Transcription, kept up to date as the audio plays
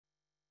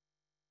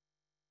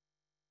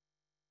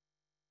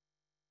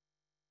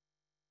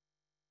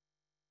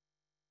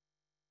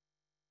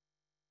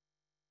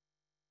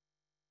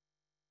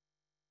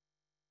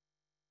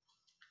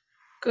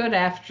Good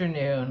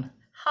afternoon.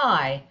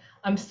 Hi,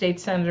 I'm State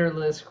Senator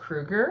Liz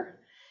Krueger.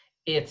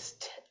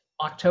 It's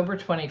October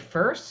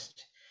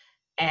 21st,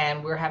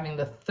 and we're having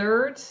the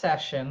third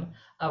session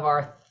of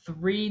our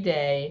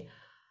 3-day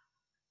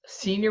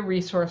Senior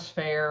Resource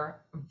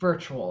Fair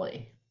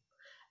virtually.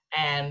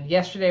 And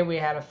yesterday we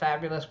had a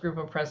fabulous group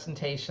of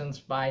presentations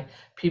by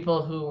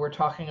people who were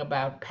talking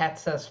about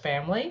pets as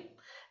family.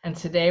 And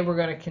today we're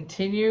going to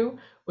continue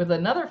with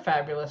another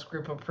fabulous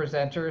group of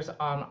presenters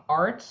on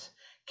arts,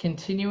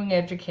 continuing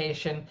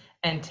education,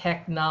 and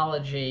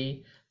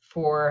technology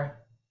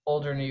for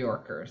older New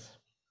Yorkers.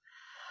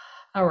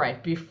 All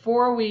right,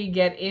 before we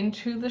get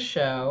into the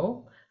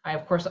show, I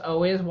of course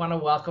always want to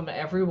welcome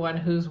everyone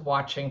who's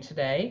watching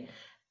today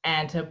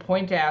and to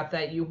point out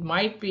that you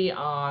might be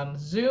on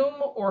Zoom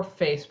or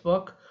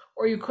Facebook,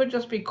 or you could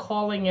just be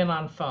calling in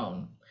on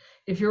phone.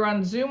 If you're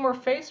on Zoom or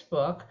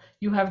Facebook,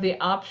 you have the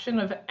option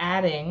of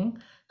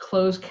adding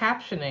closed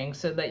captioning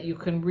so that you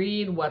can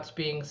read what's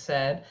being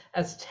said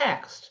as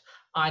text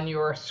on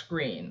your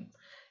screen.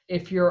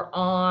 If you're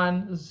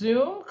on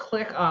Zoom,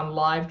 click on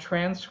Live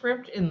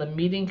Transcript in the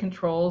meeting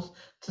controls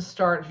to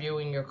start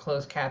viewing your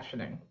closed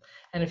captioning.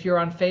 And if you're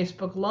on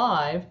Facebook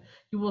Live,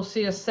 you will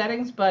see a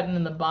settings button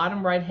in the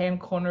bottom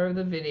right-hand corner of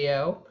the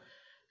video.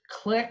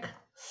 Click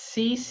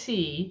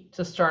CC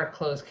to start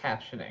closed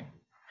captioning.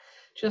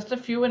 Just a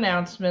few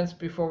announcements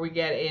before we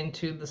get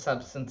into the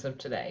substance of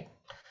today.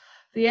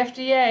 The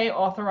FDA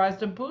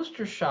authorized a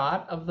booster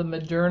shot of the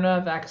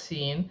Moderna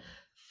vaccine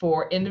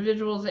for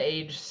individuals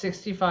aged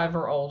 65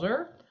 or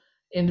older,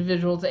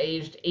 individuals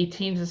aged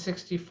 18 to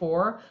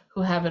 64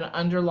 who have an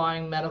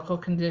underlying medical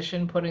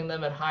condition putting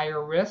them at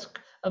higher risk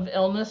of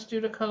illness due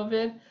to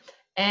COVID,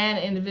 and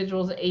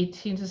individuals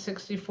 18 to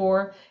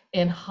 64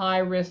 in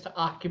high-risk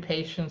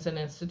occupations and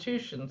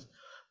institutions,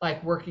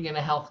 like working in a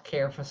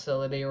healthcare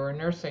facility or a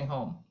nursing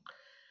home.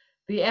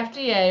 The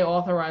FDA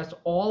authorized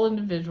all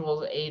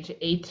individuals age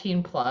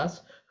 18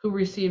 plus who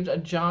received a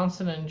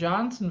Johnson &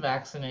 Johnson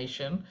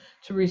vaccination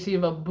to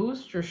receive a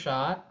booster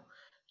shot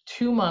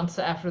 2 months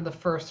after the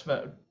first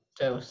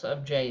dose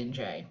of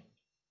J&J.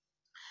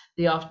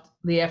 The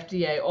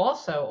FDA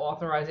also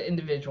authorized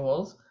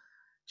individuals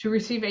to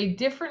receive a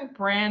different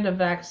brand of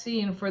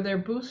vaccine for their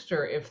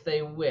booster if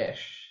they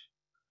wish.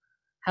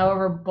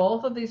 However,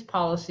 both of these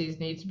policies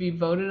need to be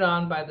voted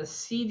on by the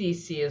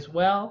CDC as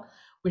well,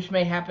 which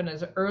may happen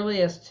as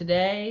early as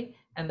today,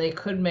 and they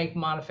could make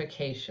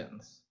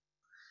modifications.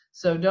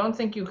 So don't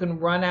think you can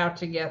run out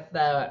to get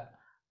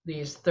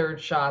these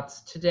third shots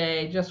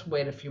today. Just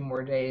wait a few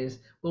more days.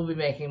 We'll be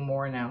making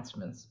more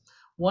announcements.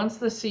 Once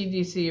the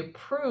CDC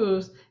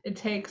approves, it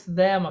takes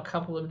them a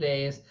couple of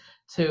days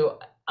to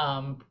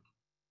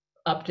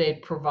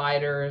update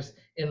providers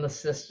in the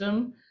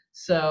system.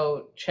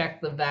 So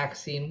check the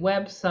vaccine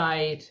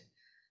website,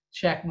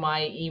 check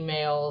my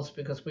emails,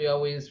 because we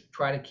always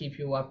try to keep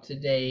you up to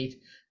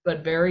date.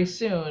 But very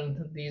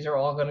soon, these are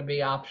all going to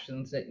be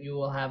options that you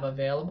will have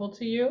available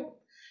to you.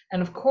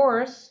 And of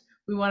course,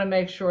 we want to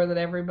make sure that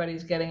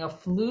everybody's getting a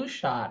flu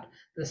shot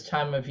this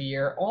time of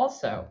year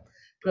also,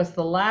 because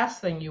the last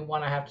thing you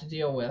want to have to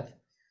deal with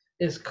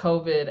is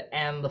COVID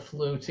and the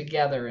flu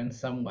together in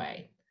some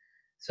way.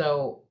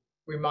 So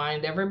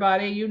remind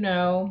everybody,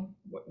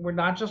 we're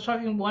not just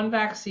talking one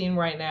vaccine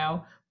right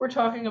now. We're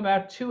talking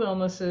about 2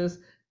 illnesses,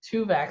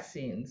 2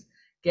 vaccines.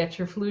 Get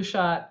your flu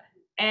shot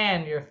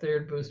and your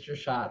third booster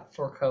shot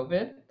for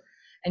COVID.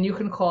 And you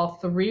can call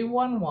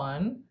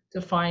 311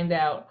 to find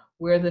out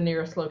where the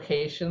nearest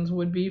locations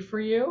would be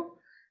for you.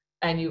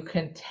 And you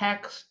can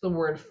text the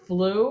word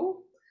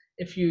flu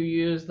if you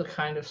use the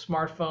kind of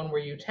smartphone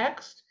where you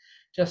text.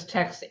 Just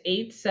text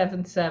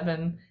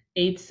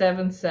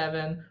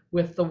 877-877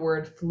 with the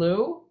word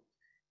flu,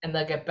 and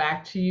they'll get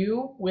back to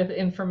you with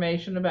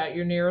information about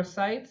your nearest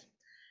sites.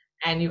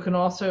 And you can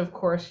also, of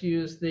course,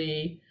 use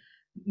the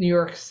New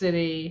York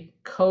City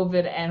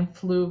COVID and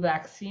flu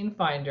vaccine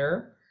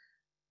finder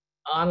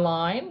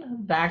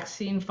online,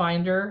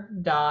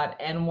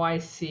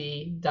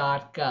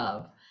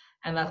 vaccinefinder.nyc.gov.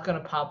 And that's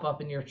going to pop up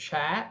in your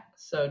chat,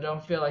 so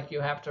don't feel like you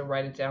have to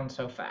write it down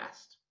so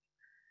fast.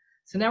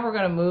 So now we're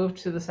going to move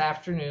to this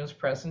afternoon's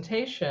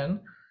presentation,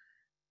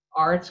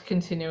 Arts,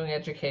 Continuing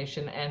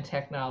Education, and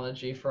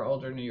Technology for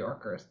Older New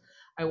Yorkers.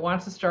 I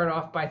want to start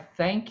off by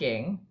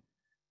thanking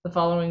the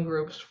following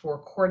groups for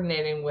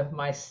coordinating with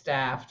my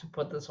staff to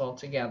put this all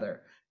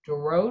together: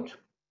 DOROT,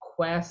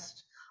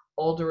 Quest,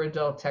 Older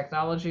Adult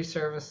Technology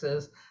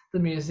Services, the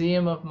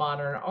Museum of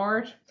Modern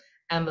Art,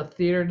 and the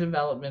Theater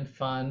Development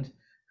Fund,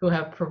 who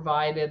have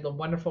provided the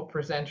wonderful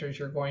presenters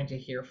you're going to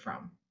hear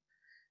from.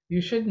 You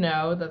should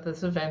know that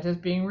this event is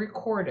being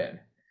recorded.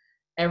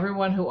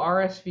 Everyone who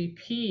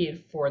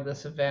RSVP'd for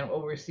this event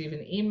will receive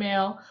an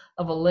email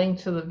of a link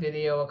to the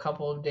video a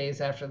couple of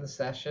days after the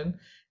session.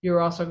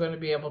 You're also going to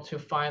be able to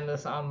find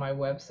this on my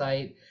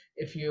website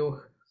if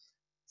you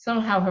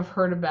somehow have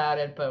heard about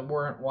it but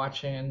weren't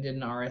watching and didn't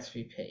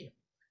RSVP,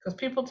 because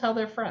people tell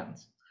their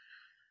friends.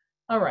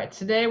 All right,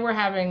 today we're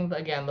having,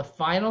 again, the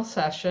final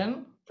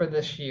session for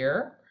this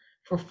year.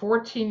 For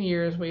 14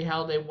 years, we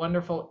held a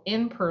wonderful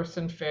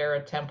in-person fair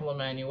at Temple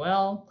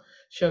Emmanuel,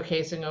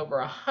 showcasing over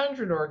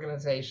 100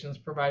 organizations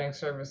providing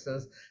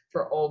services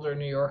for older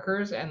New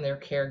Yorkers and their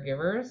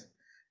caregivers.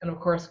 And of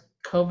course,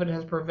 COVID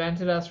has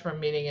prevented us from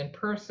meeting in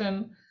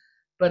person,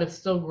 but it's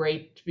still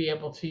great to be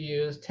able to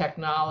use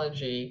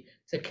technology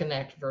to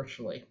connect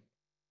virtually.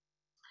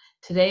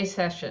 Today's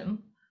session,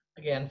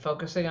 again,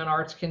 focusing on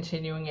arts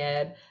continuing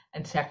ed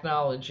and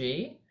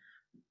technology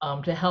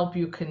to help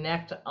you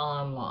connect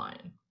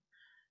online.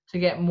 To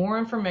get more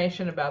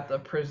information about the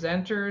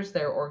presenters,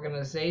 their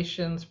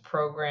organizations,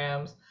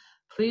 programs,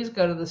 please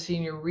go to the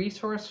Senior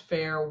Resource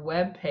Fair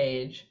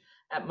webpage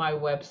at my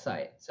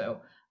website. So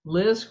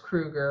Liz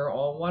Krueger,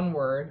 all one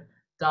word,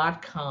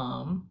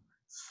 .com/SRF/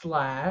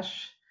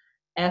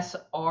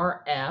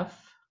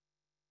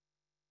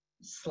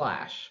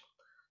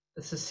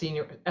 this is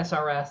senior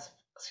SRS,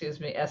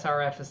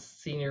 SRF is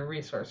Senior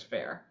Resource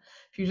Fair.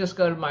 If you just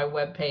go to my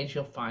webpage,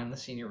 you'll find the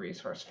Senior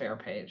Resource Fair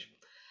page.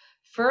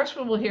 First,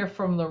 we will hear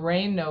from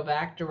Lorraine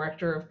Novak,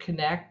 Director of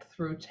Connect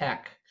Through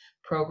Tech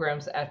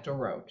programs at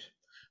DOROT.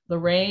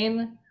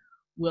 Lorraine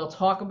will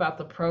talk about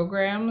the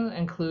programs,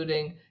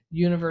 including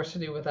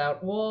University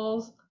Without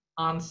Walls,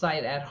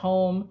 On-Site at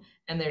Home,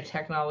 and their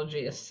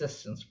technology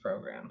assistance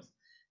programs.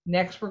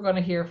 Next, we're going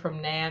to hear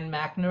from Nan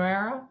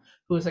McNamara,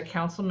 who is a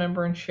council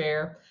member and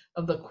chair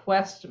of the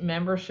Quest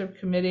Membership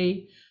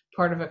Committee,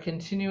 part of a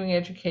continuing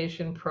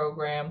education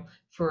program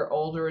for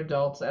older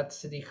adults at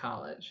City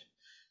College.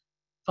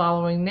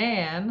 Following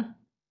Nan,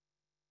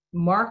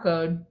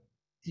 Marco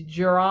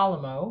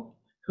DiGirolamo,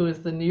 who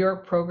is the New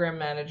York Program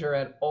Manager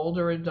at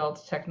Older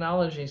Adults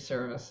Technology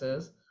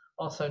Services,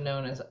 also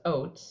known as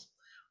OATS,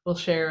 will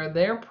share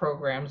their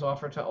programs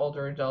offered to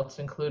older adults,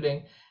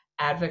 including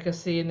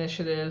advocacy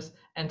initiatives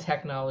and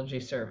technology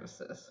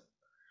services.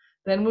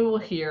 Then we will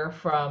hear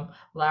from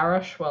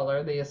Lara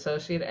Schweller, the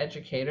Associate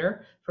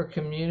Educator for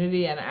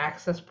Community and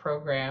Access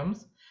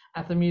Programs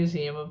at the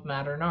Museum of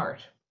Modern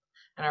Art.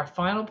 And our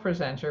final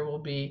presenter will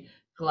be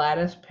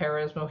Gladys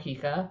Perez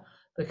Mojica,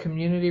 the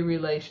Community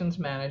Relations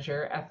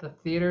Manager at the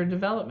Theater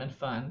Development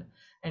Fund.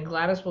 And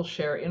Gladys will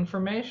share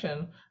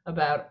information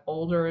about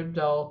older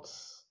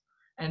adults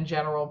and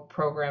general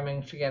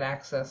programming to get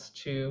access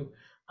to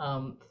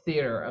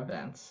theater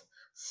events.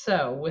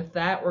 So with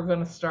that, we're going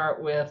to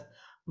start with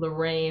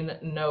Lorraine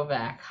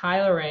Novak.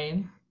 Hi,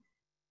 Lorraine.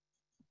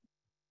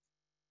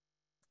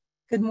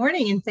 Good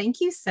morning, and thank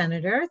you,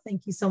 Senator.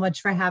 Thank you so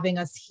much for having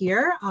us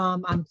here.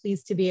 I'm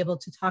pleased to be able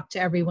to talk to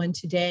everyone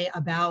today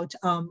about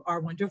our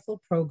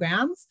wonderful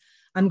programs.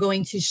 I'm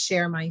going to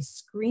share my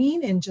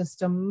screen in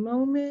just a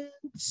moment.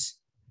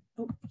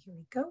 Oh, here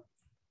we go.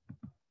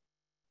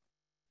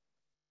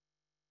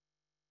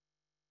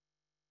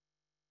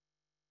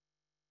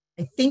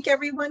 I think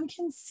everyone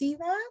can see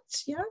that,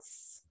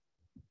 yes?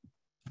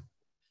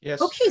 Yes.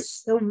 Okay,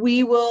 so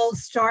we will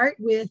start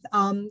with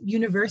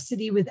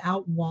University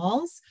Without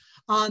Walls.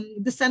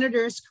 The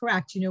senator is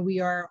correct. You know, we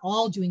are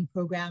all doing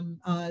program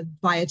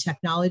via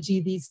technology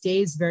these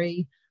days,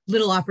 very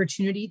little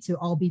opportunity to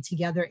all be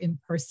together in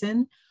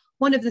person.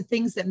 One of the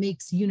things that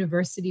makes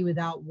University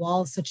Without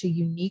Walls such a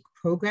unique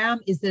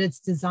program is that it's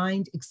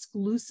designed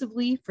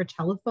exclusively for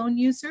telephone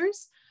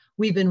users.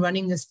 We've been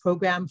running this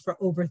program for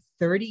over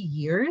 30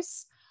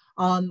 years.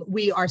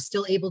 We are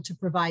still able to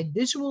provide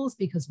visuals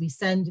because we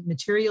send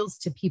materials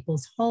to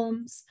people's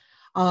homes.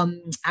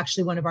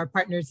 Actually, one of our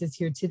partners is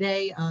here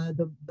today,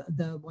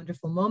 the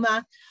wonderful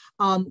MoMA.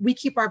 We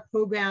keep our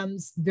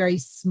programs very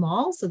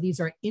small. So these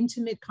are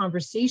intimate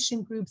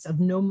conversation groups of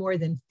no more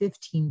than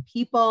 15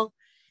 people,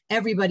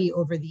 everybody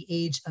over the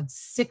age of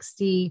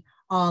 60,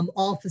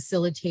 all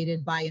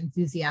facilitated by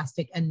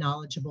enthusiastic and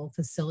knowledgeable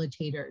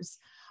facilitators.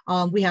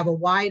 We have a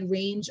wide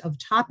range of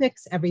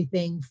topics,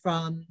 everything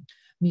from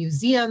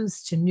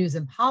museums to news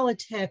and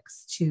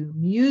politics, to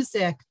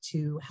music,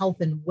 to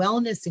health and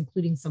wellness,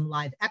 including some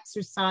live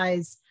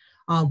exercise.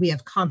 We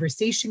have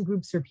conversation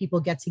groups where people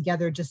get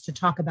together just to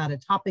talk about a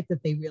topic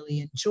that they really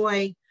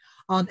enjoy.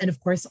 And of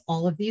course,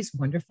 all of these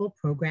wonderful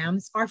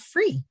programs are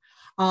free.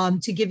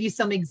 To give you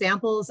some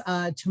examples,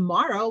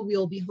 tomorrow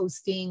we'll be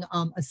hosting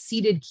a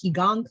seated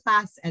Qigong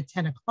class at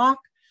 10 o'clock.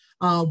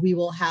 We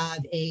will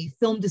have a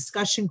film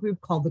discussion group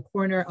called The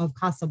Corner of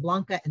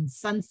Casablanca and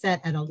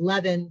Sunset at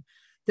 11.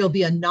 There'll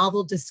be a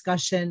novel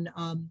discussion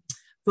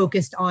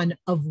focused on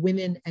Of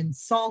Women and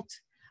Salt,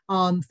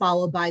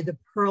 followed by The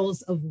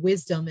Pearls of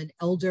Wisdom, an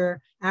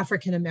elder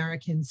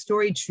African-American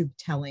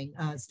storytelling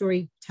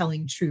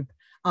troupe,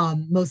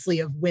 mostly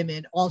of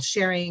women, all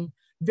sharing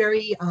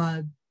very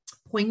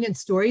poignant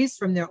stories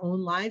from their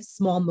own lives,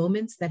 small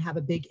moments that have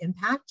a big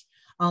impact.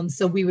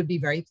 So we would be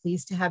very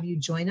pleased to have you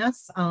join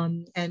us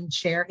and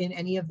share in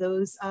any of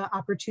those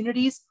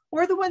opportunities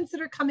or the ones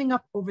that are coming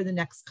up over the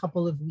next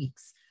couple of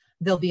weeks.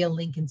 There'll be a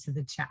link into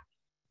the chat.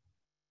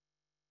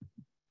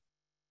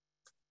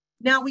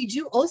 Now, we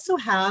do also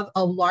have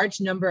a large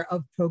number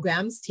of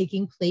programs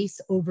taking place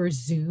over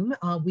Zoom.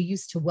 We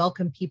used to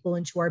welcome people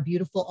into our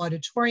beautiful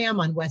auditorium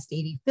on West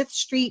 85th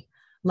Street.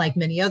 Like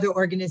many other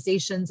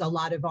organizations, a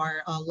lot of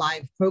our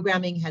live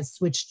programming has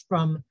switched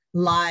from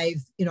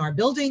live in our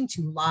building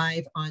to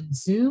live on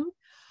Zoom.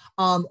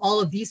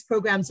 All of these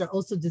programs are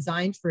also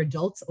designed for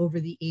adults over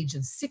the age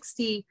of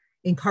 60,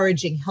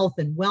 encouraging health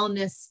and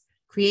wellness,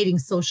 creating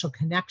social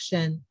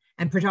connection,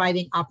 and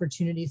providing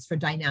opportunities for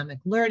dynamic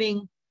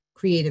learning,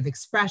 creative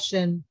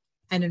expression,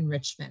 and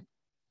enrichment.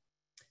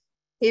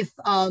 If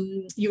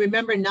you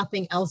remember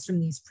nothing else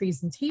from these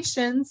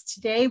presentations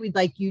today, we'd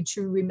like you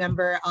to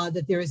remember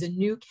that there is a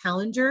new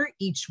calendar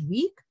each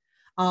week,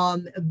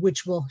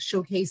 which will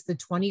showcase the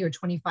 20 or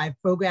 25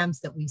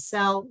 programs that we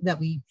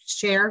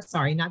share,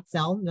 sorry, not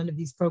sell. None of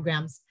these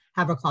programs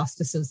have a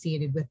cost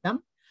associated with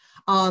them.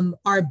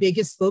 Our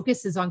biggest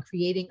focus is on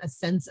creating a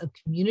sense of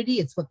community.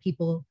 It's what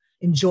people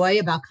enjoy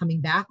about coming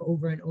back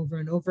over and over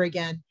and over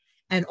again,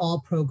 and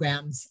all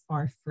programs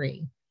are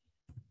free.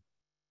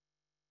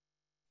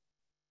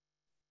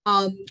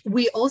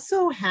 We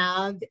also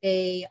have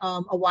a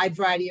wide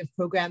variety of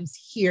programs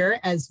here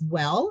as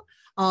well.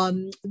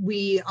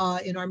 We,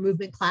 in our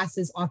movement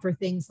classes, offer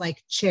things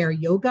like chair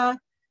yoga,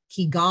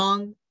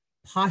 qigong,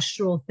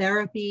 postural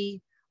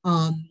therapy,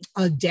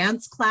 a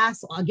dance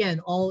class, again,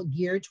 all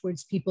geared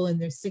towards people in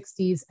their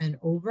 60s and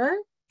over.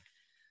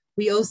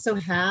 We also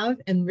have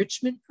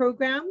enrichment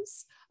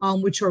programs,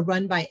 which are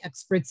run by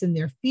experts in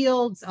their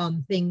fields,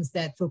 things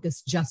that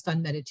focus just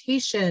on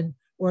meditation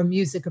or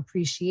music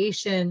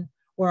appreciation,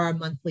 or our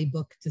monthly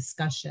book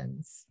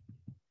discussions.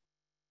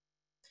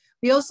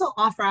 We also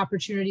offer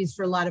opportunities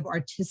for a lot of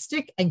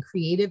artistic and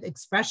creative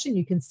expression.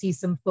 You can see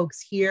some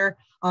folks here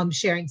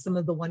sharing some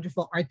of the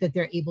wonderful art that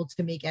they're able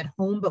to make at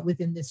home, but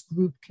within this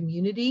group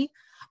community.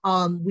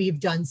 We've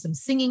done some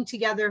singing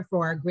together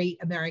for our Great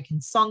American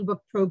Songbook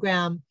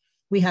program.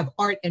 We have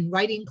art and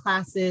writing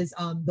classes.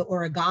 The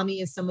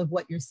origami is some of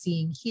what you're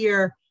seeing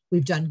here.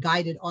 We've done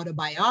guided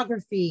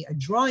autobiography, a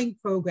drawing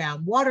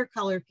program,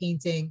 watercolor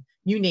painting,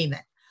 you name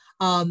it.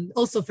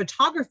 Also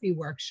photography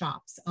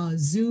workshops,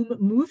 Zoom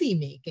movie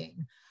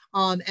making,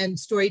 and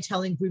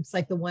storytelling groups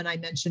like the one I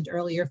mentioned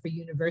earlier for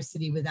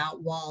University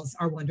Without Walls,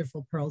 our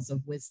wonderful pearls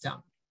of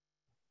wisdom.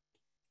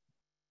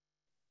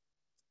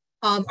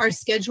 Our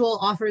schedule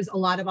offers a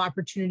lot of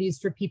opportunities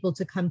for people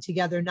to come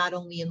together, not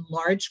only in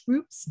large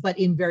groups, but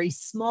in very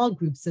small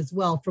groups as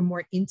well for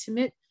more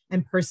intimate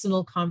and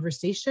personal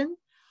conversation.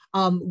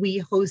 We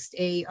host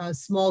a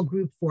small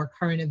group for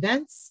current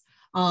events.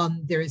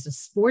 There is a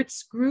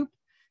sports group.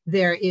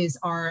 There is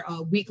our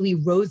weekly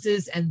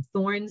Roses and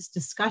Thorns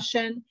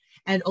discussion,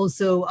 and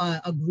also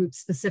a group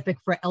specific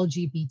for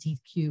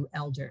LGBTQ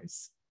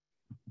elders.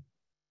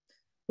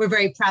 We're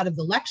very proud of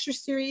the lecture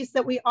series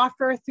that we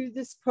offer through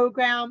this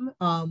program.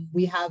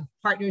 We have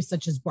partners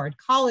such as Bard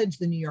College,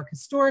 the New York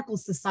Historical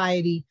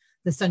Society,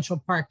 the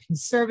Central Park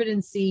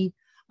Conservancy.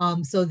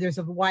 So there's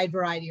a wide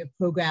variety of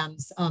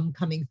programs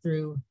coming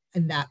through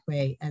in that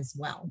way as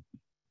well.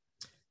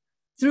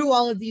 Through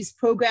all of these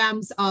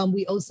programs,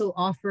 we also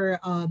offer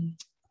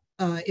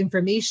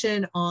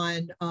information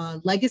on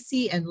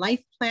legacy and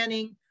life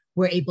planning.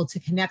 We're able to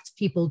connect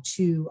people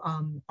to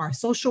our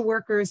social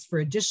workers for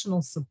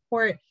additional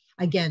support.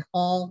 Again,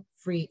 all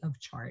free of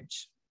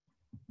charge.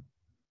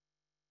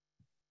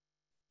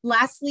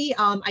 Lastly,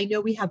 I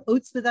know we have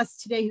OATS with us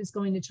today, who's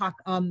going to talk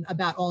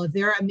about all of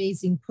their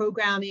amazing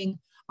programming.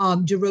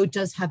 DOROT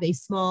does have a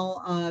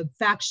small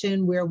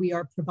faction where we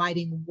are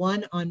providing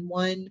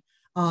one-on-one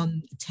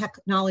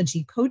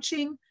technology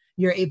coaching.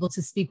 You're able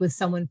to speak with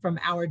someone from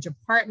our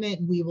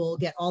department. We will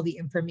get all the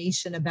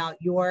information about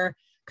your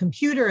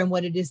computer and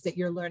what it is that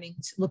you're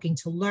looking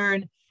to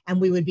learn. And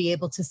we would be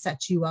able to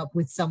set you up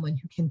with someone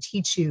who can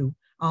teach you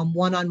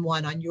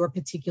one-on-one on your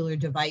particular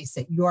device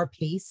at your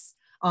pace,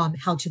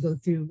 how to go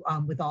through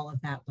with all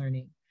of that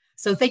learning.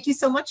 So thank you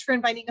so much for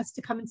inviting us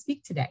to come and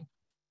speak today.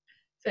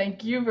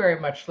 Thank you very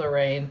much,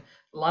 Lorraine.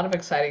 A lot of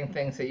exciting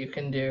things that you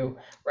can do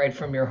right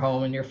from your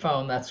home and your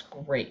phone. That's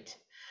great.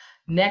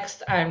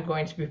 Next, I'm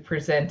going to be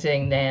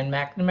presenting Nan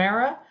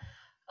McNamara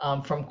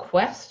from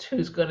Quest,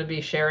 who's going to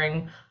be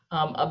sharing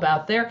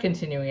about their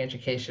continuing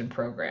education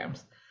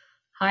programs.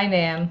 Hi,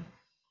 Nan.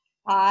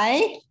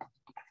 Hi.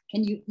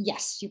 Can you?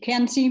 Yes, you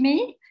can see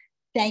me.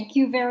 Thank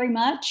you very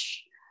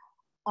much.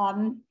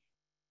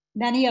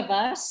 Many of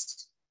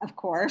us, of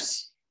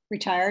course,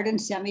 retired and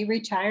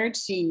semi-retired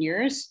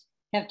seniors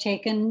have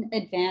taken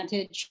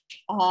advantage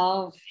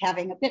of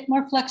having a bit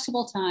more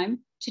flexible time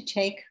to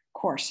take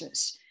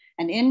courses.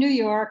 And in New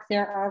York,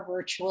 there are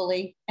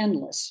virtually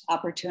endless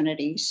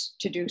opportunities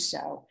to do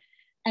so.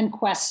 And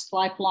Quest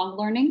Lifelong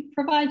Learning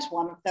provides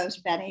one of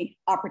those many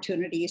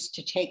opportunities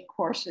to take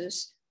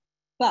courses.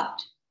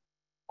 But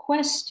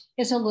Quest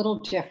is a little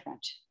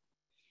different.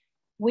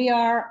 We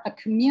are a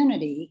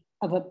community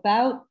of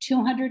about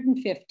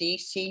 250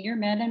 senior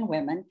men and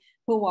women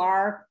who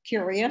are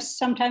curious.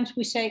 Sometimes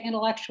we say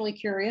intellectually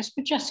curious,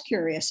 but just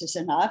curious is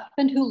enough,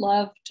 and who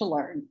love to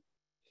learn.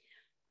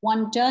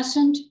 One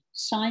doesn't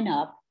sign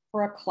up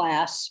for a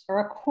class or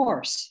a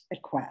course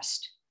at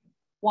Quest.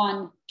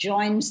 One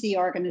joins the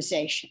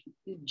organization.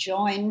 You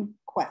join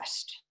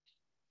Quest.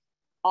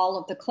 All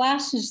of the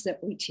classes that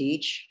we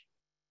teach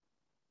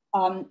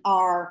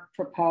are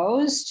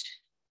proposed,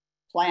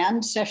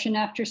 planned session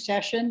after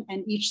session,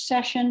 and each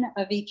session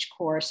of each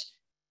course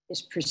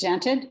is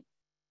presented,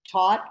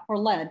 taught, or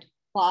led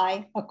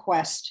by a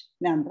Quest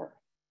member.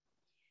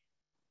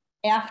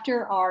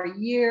 After our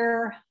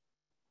year,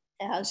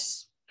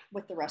 as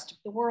with the rest of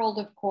the world,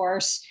 of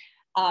course,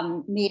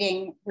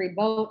 meeting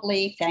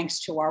remotely,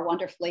 thanks to our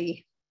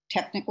wonderfully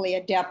technically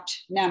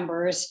adept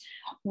members,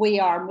 we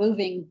are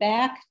moving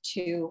back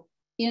to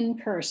in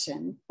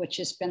person, which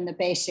has been the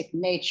basic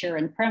nature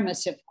and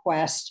premise of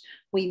Quest.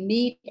 We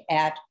meet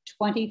at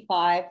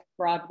 25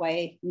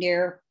 Broadway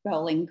near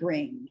Bowling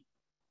Green.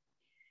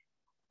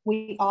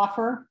 We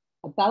offer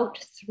about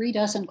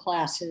 36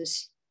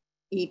 classes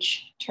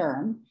each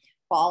term,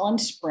 fall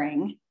and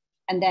spring.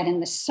 And then in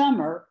the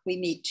summer, we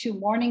meet 2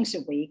 mornings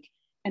a week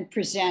and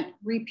present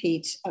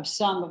repeats of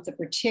some of the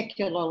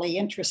particularly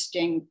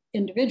interesting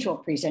individual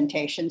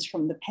presentations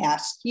from the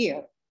past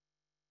year.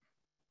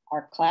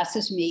 Our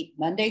classes meet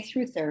Monday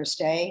through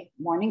Thursday.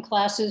 Morning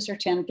classes are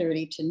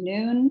 10:30 to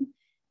noon,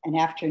 and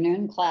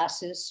afternoon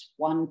classes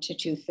 1 to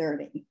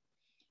 2:30.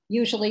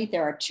 Usually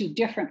there are 2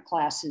 different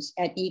classes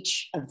at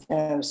each of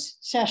those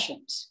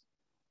sessions.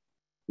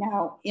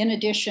 Now, in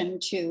addition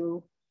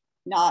to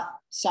not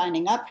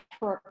signing up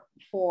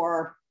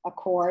for a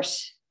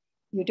course,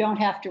 you don't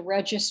have to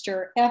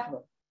register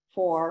ever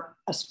for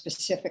a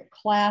specific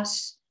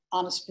class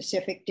on a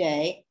specific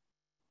day,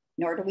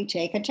 nor do we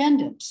take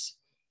attendance.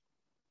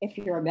 If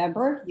you're a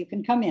member, you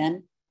can come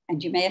in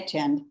and you may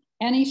attend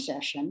any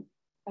session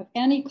of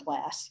any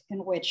class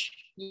in which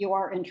you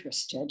are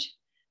interested,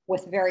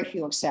 with very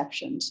few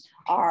exceptions.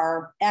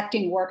 Our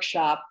acting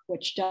workshop,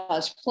 which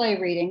does play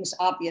readings,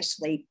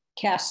 obviously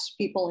casts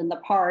people in the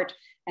part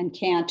and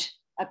can't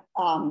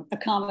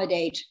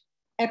accommodate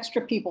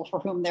extra people for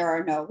whom there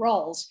are no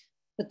roles.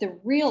 But the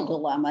real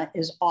dilemma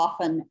is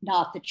often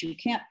not that you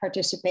can't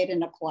participate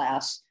in a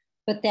class,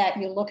 but that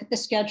you look at the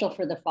schedule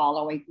for the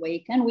following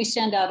week, and we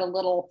send out a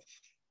little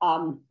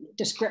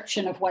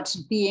description of what's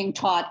being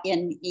taught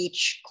in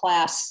each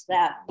class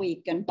that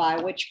week and by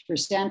which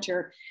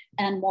presenter.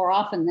 And more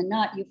often than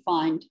not, you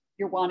find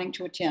you're wanting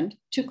to attend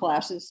 2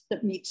 classes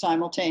that meet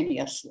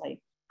simultaneously.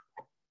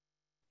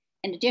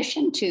 In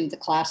addition to the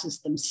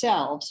classes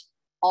themselves,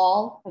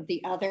 all of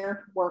the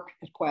other work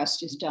at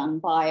Quest is done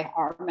by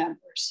our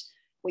members.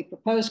 We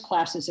propose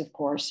classes, of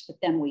course, but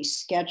then we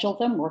schedule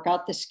them, work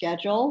out the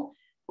schedule.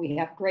 We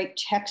have great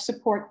tech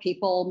support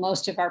people.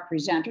 Most of our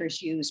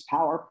presenters use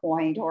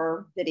PowerPoint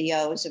or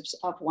videos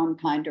of one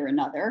kind or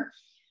another.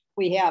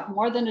 We have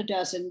more than a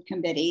dozen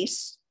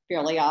committees,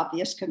 fairly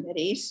obvious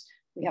committees.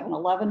 We have an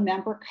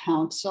 11-member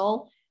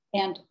council,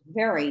 and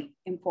very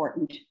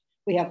important,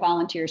 we have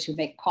volunteers who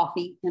make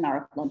coffee in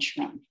our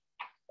lunchroom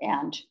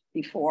and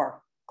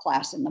before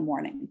class in the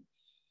morning.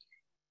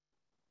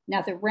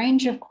 Now, the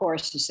range of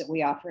courses that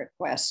we offer at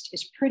Quest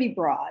is pretty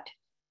broad.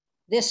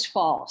 This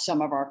fall,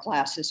 some of our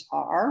classes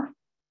are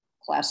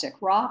classic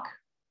rock,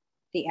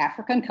 the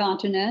African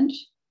continent,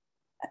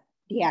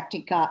 the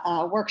acting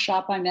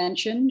workshop I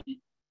mentioned,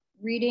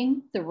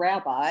 reading the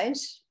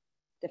rabbis,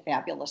 the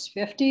fabulous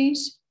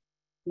 50s,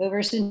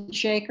 movers and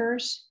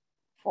shakers,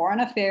 foreign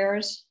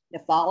affairs,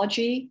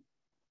 mythology,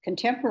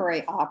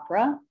 contemporary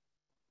opera,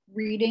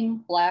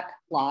 reading Black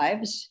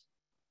lives,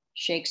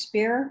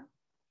 Shakespeare,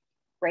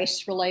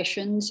 race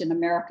relations in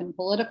American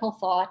political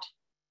thought,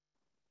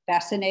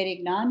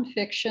 fascinating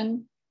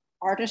nonfiction,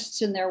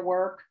 artists and their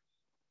work,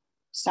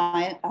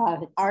 science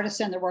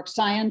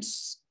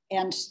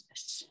and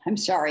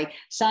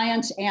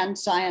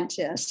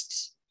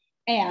scientists,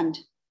 and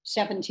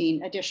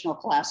 17 additional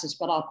classes,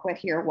 but I'll quit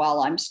here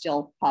while I'm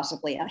still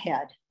possibly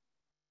ahead.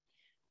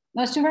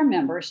 Most of our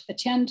members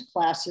attend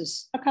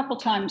classes a couple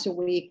times a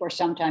week or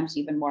sometimes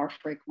even more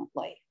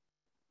frequently.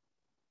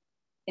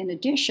 In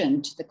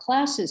addition to the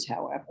classes,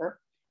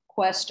 however,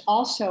 Quest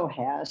also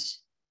has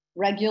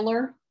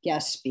regular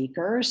guest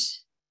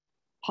speakers,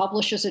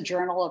 publishes a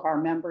journal of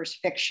our members'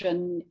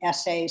 fiction,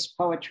 essays,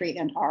 poetry,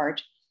 and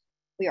art.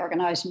 We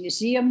organize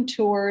museum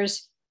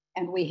tours,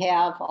 and we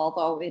have,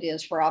 although it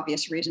is for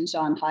obvious reasons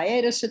on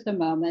hiatus at the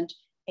moment,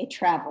 a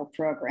travel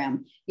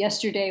program.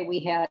 Yesterday, we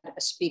had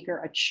a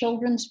speaker, a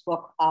children's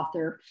book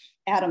author,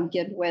 Adam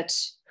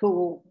Gidwitz,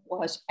 who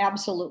was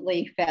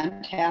absolutely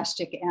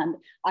fantastic. And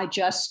I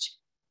just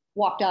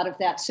walked out of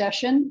that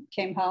session,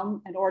 came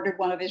home, and ordered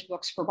one of his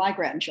books for my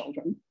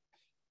grandchildren.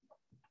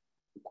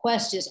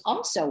 Quest is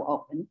also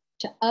open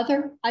to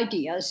other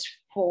ideas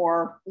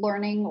for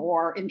learning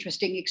or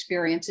interesting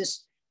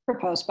experiences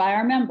proposed by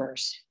our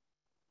members.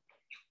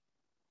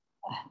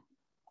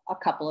 A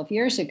couple of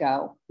years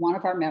ago, one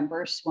of our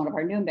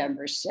new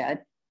members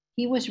said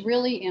he was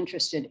really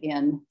interested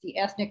in the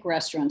ethnic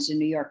restaurants in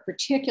New York,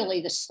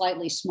 particularly the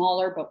slightly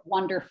smaller but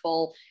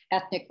wonderful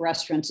ethnic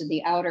restaurants in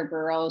the outer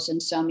boroughs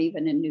and some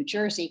even in New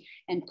Jersey.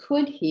 And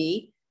could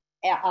he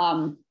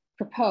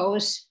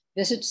propose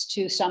visits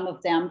to some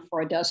of them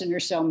for a dozen or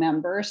so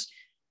members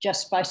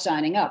just by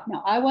signing up?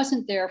 Now, I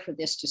wasn't there for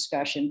this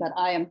discussion, but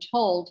I am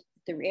told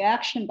the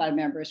reaction by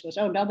members was,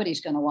 oh,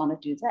 nobody's going to want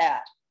to do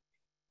that.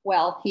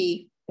 Well,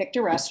 he picked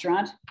a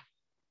restaurant,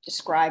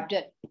 described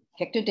it,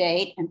 picked a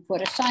date, and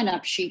put a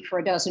sign-up sheet for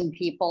a dozen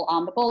people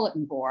on the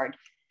bulletin board.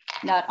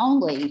 Not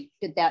only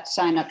did that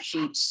sign-up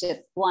sheet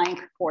sit blank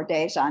for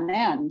days on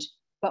end,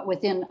 but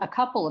within a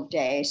couple of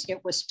days, it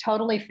was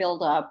totally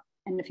filled up.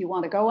 And if you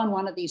want to go on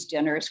one of these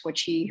dinners,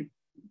 which he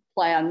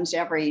plans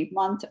every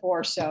month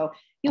or so,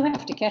 you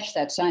have to catch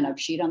that sign-up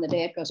sheet on the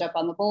day it goes up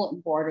on the bulletin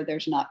board, or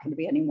there's not going to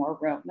be any more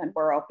room. And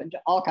we're open to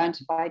all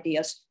kinds of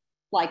ideas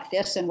like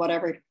this and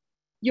whatever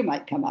you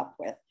might come up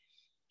with.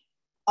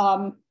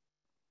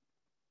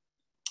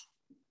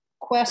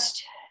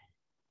 Quest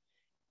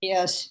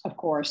is, of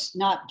course,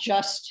 not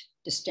just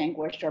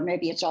distinguished, or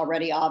maybe it's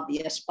already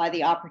obvious, by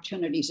the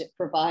opportunities it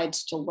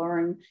provides to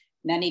learn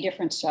many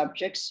different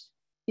subjects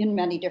in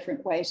many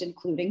different ways,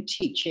 including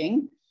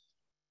teaching.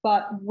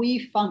 But we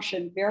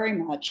function very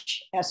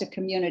much as a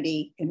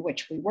community in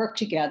which we work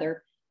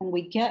together and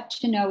we get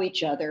to know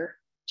each other,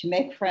 to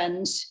make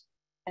friends,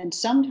 and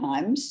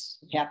sometimes,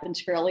 it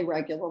happens fairly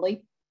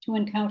regularly, to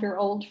encounter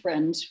old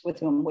friends with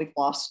whom we've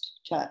lost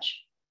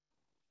touch.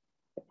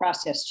 The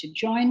process to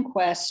join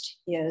Quest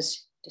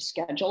is to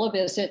schedule a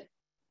visit,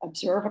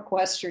 observe a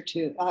class or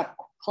two,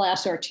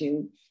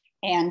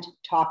 and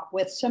talk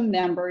with some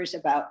members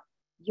about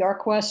your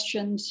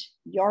questions,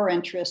 your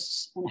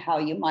interests, and how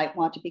you might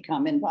want to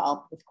become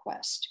involved with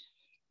Quest.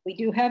 We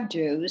do have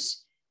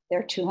dues.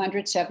 They're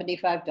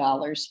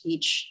 $275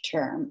 each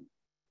term.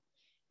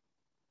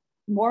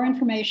 More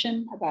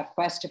information about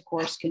Quest, of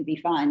course, can be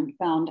found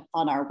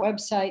on our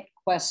website,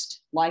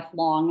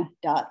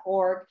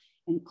 questlifelong.org,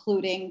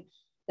 including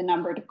the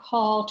number to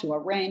call to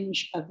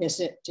arrange a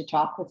visit to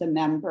talk with a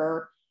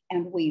member.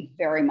 And we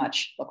very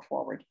much look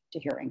forward to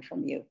hearing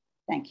from you.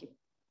 Thank you.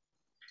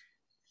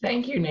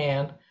 Thank you,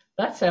 Nan.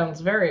 That sounds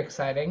very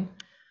exciting.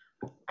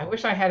 I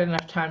wish I had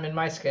enough time in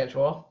my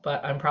schedule,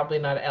 but I'm probably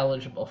not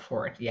eligible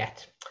for it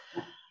yet.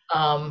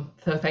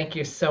 So thank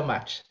you so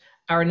much.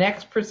 Our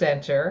next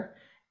presenter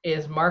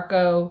is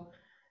Marco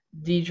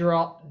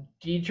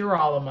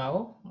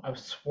DiGirolamo. I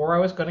swore I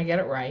was going to get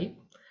it right,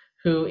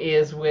 who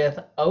is with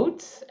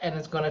OATS and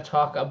is going to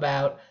talk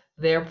about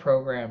their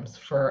programs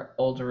for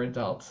older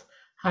adults.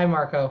 Hi,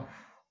 Marco.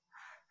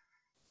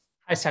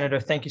 Hi, Senator.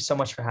 Thank you so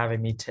much for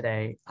having me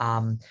today.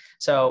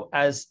 So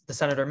as the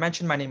Senator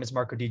mentioned, my name is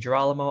Marco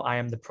DiGirolamo. I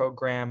am the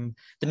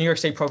New York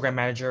State Program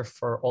Manager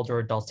for Older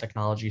Adult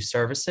Technology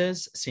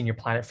Services, Senior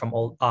Planet from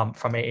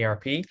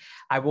AARP.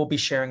 I will be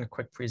sharing a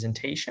quick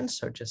presentation,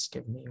 so just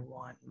give me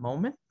one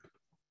moment.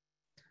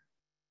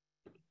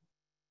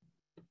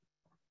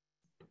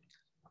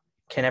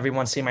 Can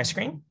everyone see my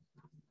screen?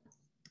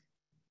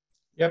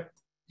 Yep.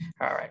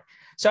 All right.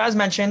 So as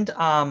mentioned,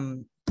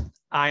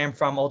 I am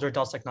from Older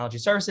Adult Technology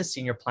Services,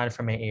 Senior Planet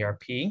from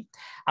AARP.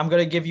 I'm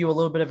going to give you a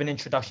little bit of an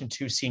introduction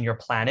to Senior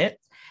Planet.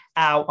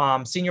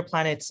 Our Senior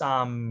Planet's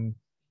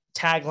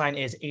tagline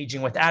is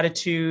Aging with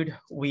Attitude.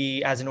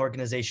 We, as an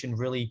organization,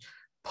 really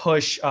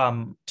push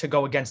to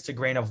go against the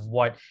grain of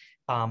what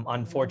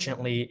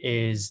unfortunately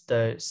is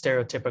the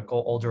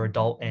stereotypical older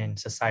adult in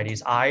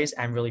society's eyes,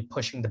 and really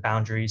pushing the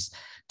boundaries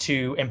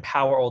to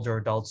empower older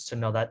adults to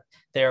know that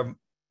they're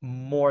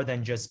more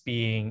than just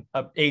being,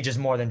 age is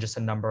more than just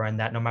a number, and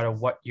that no matter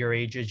what your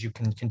age is, you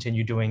can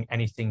continue doing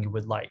anything you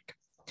would like.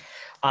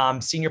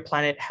 Senior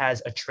Planet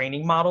has a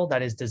training model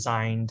that is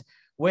designed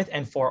with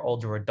and for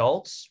older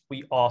adults.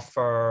 We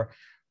offer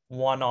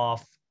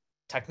one-off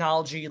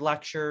technology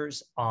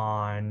lectures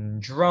on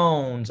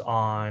drones,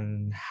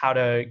 on how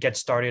to get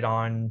started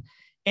on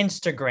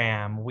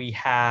Instagram. We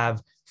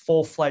have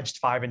full-fledged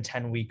 5 and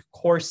 10-week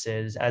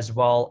courses, as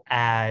well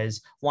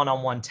as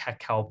one-on-one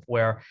tech help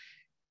where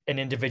an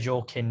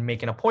individual can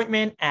make an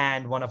appointment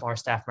and one of our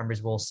staff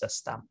members will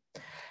assist them.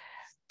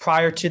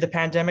 Prior to the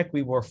pandemic,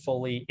 we were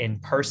fully in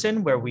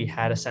person, where we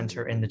had a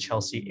center in the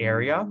Chelsea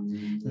area.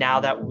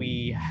 Now that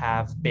we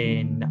have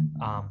been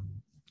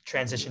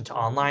transitioned to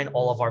online,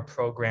 all of our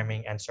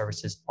programming and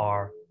services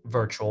are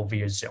virtual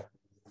via Zoom.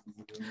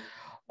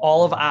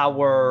 All of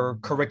our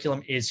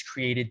curriculum is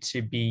created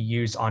to be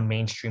used on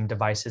mainstream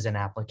devices and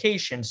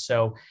applications.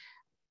 So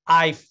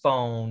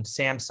iPhone,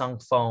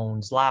 Samsung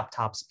phones,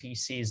 laptops,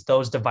 PCs,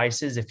 those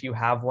devices, if you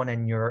have one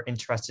and you're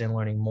interested in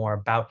learning more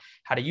about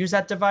how to use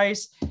that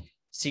device,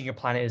 Senior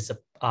Planet is the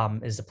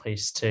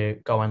place to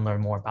go and learn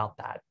more about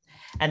that.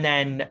 And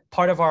then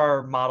part of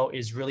our model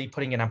is really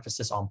putting an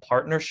emphasis on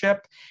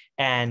partnership.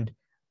 And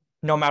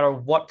no matter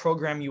what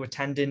program you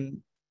attend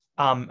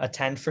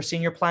for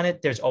Senior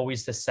Planet, there's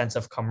always this sense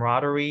of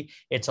camaraderie.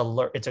 It's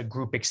a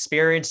group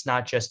experience,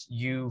 not just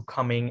you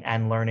coming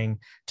and learning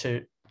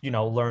to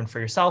learn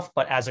for yourself,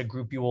 but as a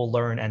group, you will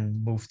learn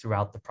and move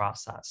throughout the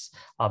process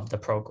of the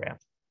program.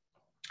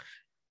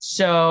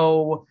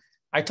 So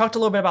I talked a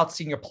little bit about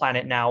Senior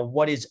Planet. Now,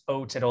 what is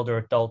OATS and Older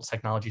Adult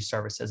Technology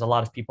Services? A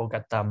lot of people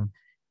get them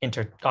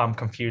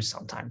confused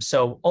sometimes.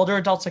 So Older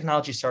Adult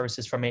Technology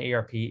Services from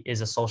AARP is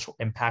a social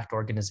impact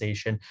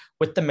organization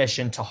with the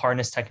mission to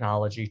harness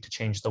technology to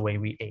change the way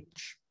we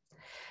age.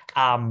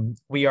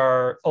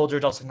 Older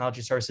Adult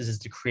Technology Services is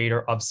the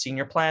creator of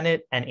Senior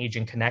Planet and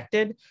Aging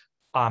Connected.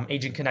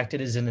 Aging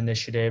Connected is an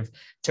initiative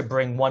to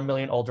bring 1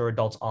 million older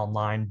adults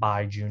online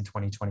by June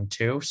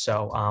 2022.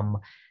 So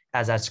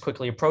as that's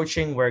quickly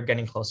approaching, we're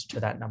getting closer to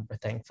that number,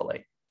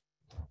 thankfully.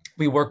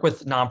 We work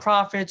with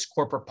nonprofits,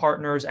 corporate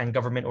partners, and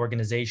government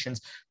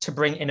organizations to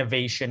bring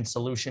innovation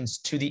solutions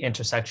to the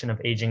intersection of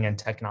aging and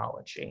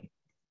technology.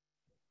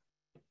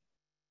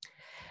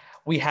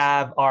 We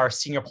have our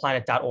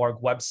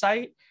seniorplanet.org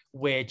website,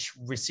 which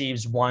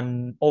receives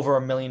over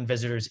 1 million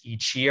visitors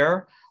each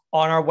year.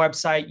 On our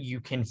website, you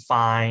can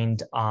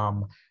find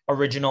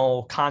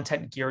original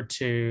content geared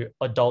to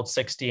adults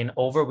 60 and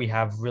over. We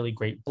have really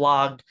great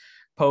blog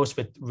posts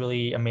with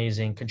really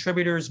amazing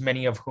contributors,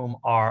 many of whom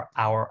are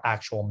our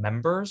actual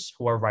members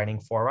who are writing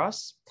for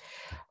us.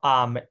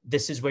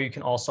 This is where you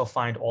can also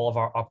find all of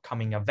our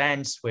upcoming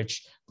events,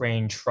 which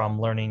range from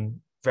learning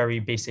very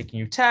basic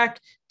new tech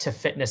to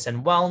fitness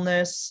and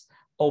wellness,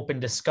 open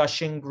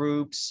discussion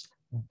groups.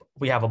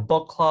 We have a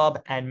book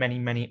club and many,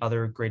 many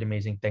other great,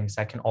 amazing things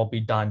that can all be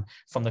done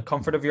from the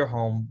comfort of your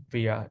home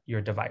via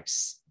your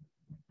device.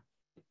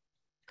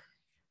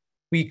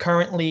 We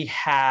currently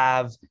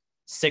have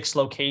 6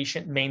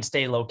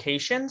 mainstay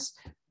locations,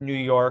 New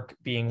York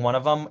being one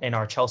of them in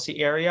our Chelsea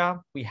area.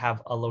 We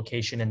have a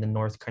location in the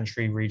North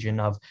Country region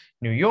of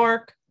New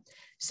York,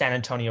 San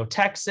Antonio,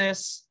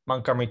 Texas,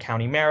 Montgomery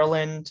County,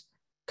 Maryland,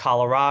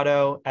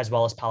 Colorado, as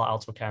well as Palo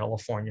Alto,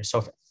 California. So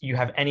if you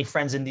have any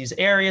friends in these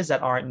areas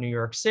that aren't New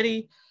York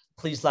City,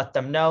 please let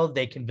them know.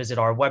 They can visit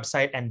our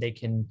website and they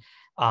can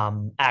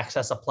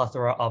access a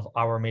plethora of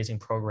our amazing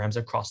programs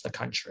across the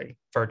country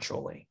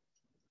virtually.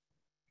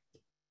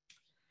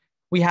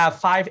 We have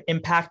 5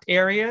 impact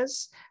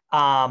areas,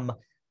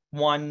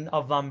 one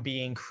of them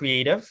being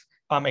creative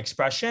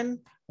expression.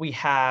 We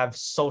have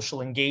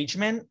social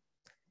engagement,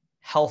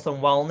 health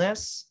and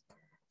wellness,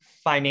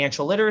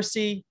 financial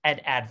literacy,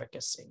 and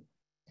advocacy.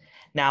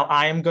 Now,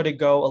 I am going to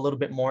go a little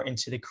bit more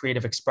into the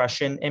creative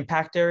expression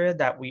impact area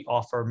that we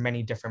offer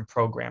many different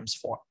programs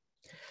for.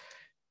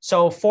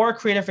 So for a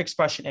creative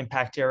expression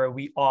impact area,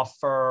 we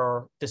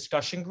offer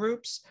discussion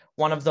groups.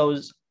 One of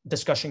those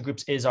discussion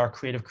groups is our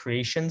Creative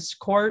Creations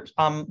Court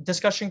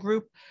discussion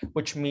group,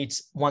 which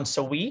meets once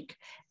a week.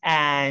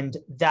 And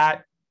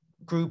that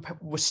group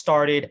was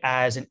started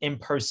as an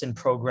in-person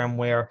program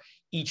where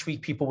each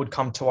week people would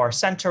come to our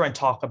center and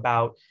talk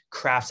about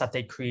crafts that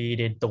they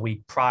created the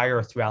week prior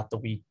or throughout the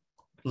week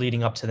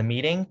leading up to the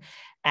meeting.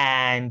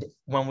 And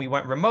when we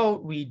went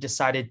remote, we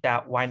decided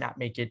that why not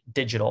make it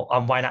digital?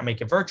 Why not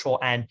make it virtual?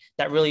 And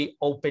that really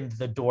opened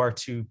the door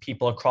to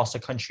people across the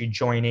country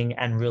joining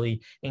and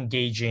really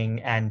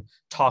engaging and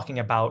talking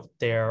about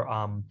their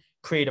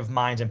creative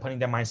minds and putting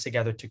their minds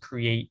together to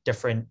create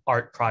different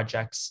art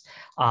projects,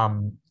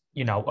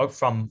 you know,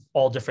 from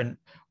all different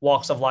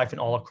walks of life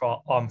and all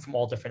across from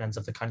all different ends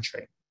of the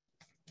country.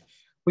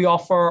 We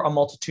offer a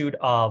multitude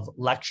of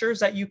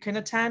lectures that you can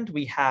attend.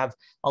 We have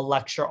a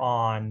lecture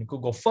on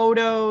Google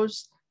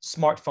Photos,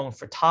 smartphone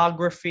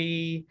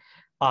photography,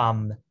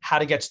 how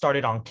to get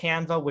started on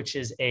Canva, which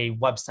is a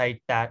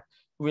website that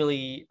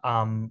really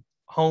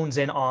hones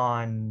in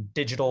on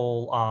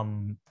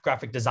digital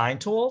graphic design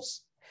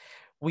tools.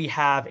 We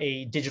have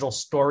a digital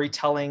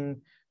storytelling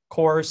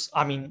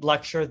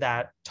lecture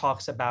that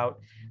talks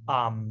about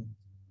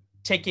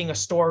taking a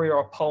story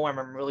or a poem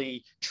and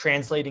really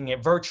translating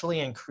it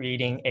virtually and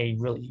creating a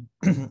really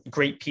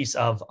great piece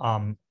of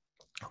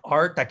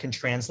art that can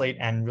translate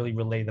and really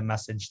relay the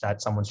message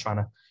that someone's trying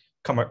to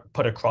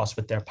put across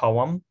with their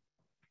poem.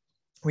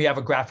 We have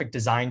a graphic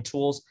design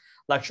tools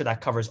lecture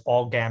that covers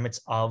all gamuts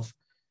of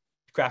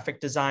graphic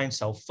design.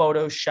 So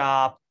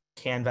Photoshop,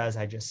 Canva, as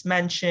I just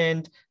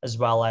mentioned, as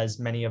well as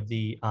many of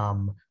the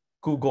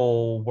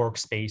Google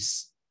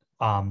Workspace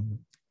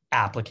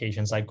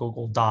applications like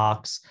Google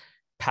Docs,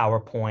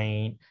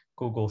 PowerPoint,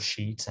 Google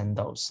Sheets, and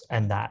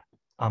that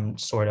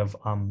sort of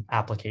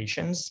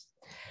applications.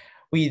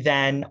 We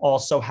then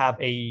also have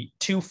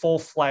 2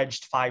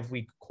 full-fledged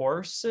 5-week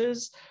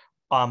courses,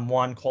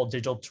 one called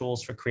Digital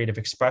Tools for Creative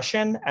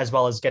Expression, as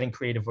well as Getting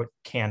Creative with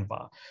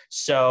Canva.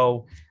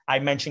 So I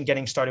mentioned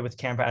getting started with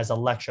Canva as a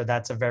lecture.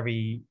 That's a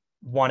very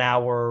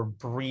 1-hour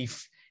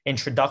brief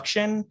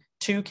introduction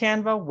to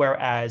Canva,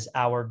 whereas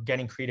our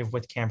Getting Creative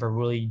with Canva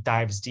really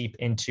dives deep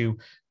into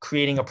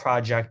creating a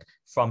project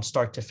from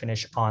start to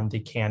finish on the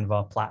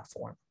Canva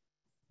platform.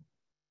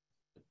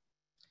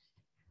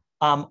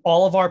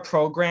 All of our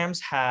programs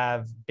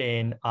have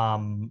been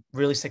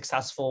really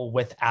successful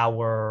with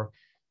our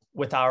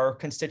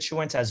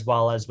constituents, as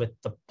well as with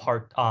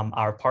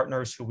our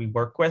partners who we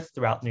work with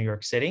throughout New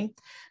York City.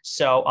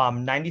 So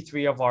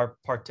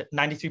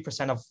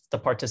 93% of the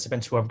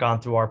participants who have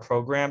gone through our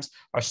programs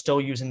are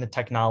still using the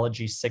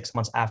technology 6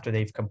 months after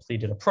they've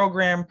completed a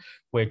program,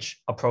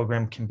 which a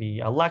program can be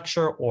a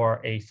lecture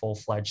or a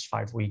full-fledged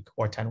 5-week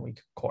or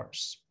 10-week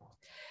course.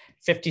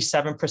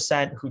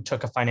 57% who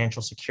took a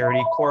financial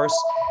security course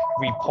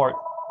report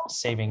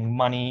saving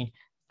money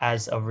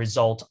as a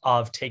result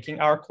of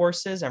taking our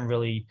courses and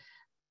really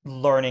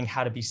learning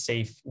how to be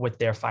safe with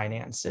their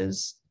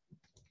finances.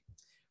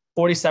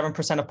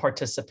 47% of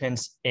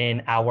participants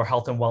in our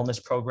health and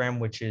wellness program,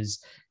 which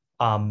is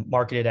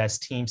marketed as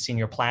Team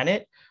Senior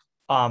Planet,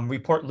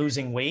 report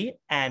losing weight,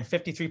 and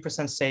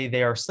 53% say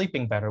they are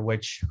sleeping better,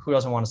 which who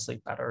doesn't want to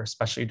sleep better,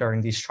 especially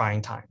during these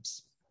trying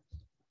times.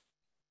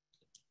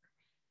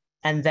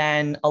 And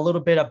then a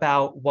little bit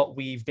about what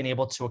we've been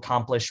able to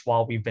accomplish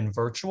while we've been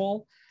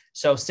virtual.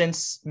 So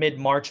since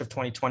mid-March of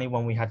 2020,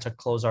 when we had to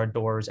close our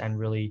doors and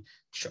really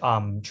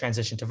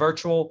transition to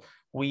virtual,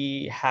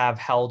 we have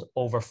held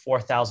over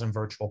 4,000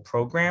 virtual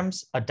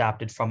programs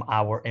adapted from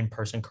our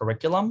in-person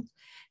curriculum.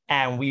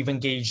 And we've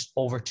engaged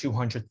over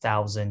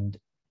 200,000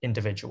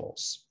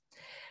 individuals.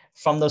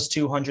 From those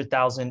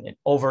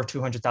over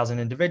 200,000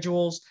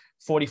 individuals,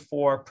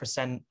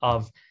 44%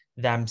 of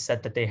them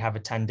said that they have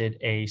attended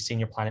a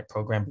Senior Planet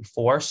program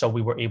before. So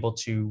we were able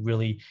to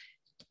really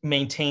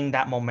maintain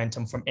that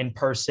momentum from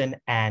in-person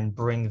and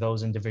bring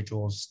those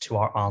individuals to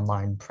our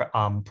online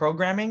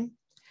programming.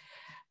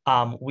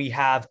 We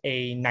have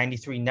a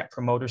 93 Net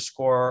Promoter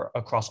Score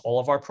across all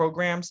of our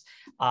programs.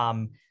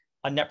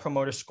 A Net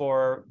Promoter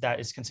Score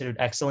that is considered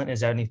excellent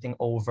is anything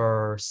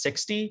over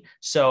 60.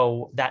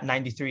 So that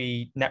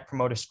 93 Net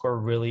Promoter Score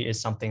really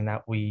is something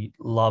that we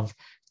love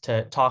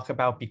to talk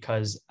about,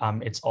 because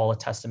it's all a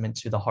testament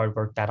to the hard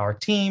work that our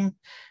team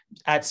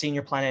at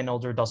Senior Planet and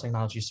Older Adult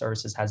Technology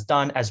Services has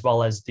done, as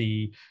well as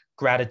the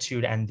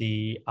gratitude and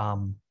the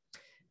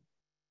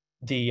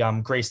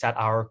grace that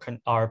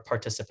our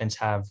participants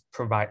have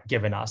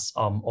given us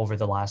over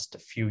the last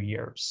few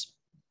years.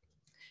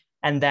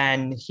 And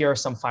then here are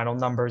some final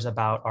numbers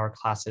about our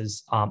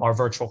classes, our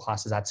virtual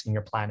classes at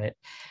Senior Planet.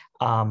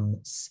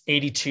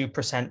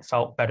 82%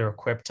 felt better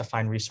equipped to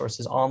find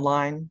resources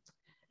online.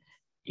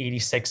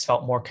 86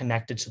 felt more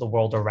connected to the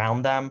world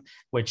around them,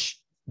 which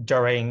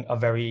during a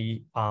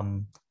very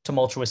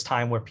tumultuous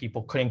time where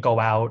people couldn't go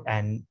out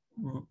and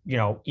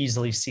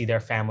easily see their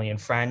family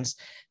and friends,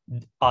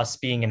 us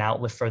being an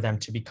outlet for them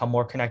to become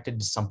more connected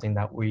is something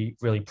that we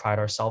really pride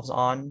ourselves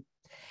on.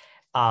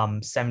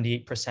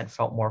 78%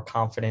 felt more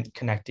confident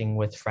connecting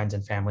with friends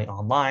and family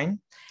online.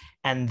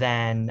 And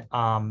then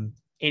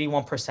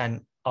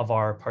 81% of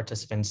our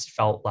participants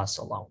felt less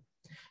alone.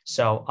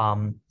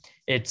 So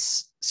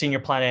it's Senior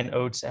Planet and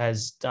OATS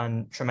has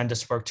done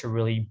tremendous work to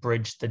really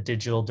bridge the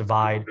digital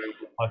divide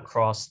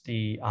across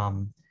the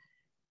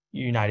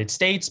United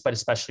States, but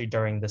especially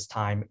during this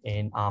time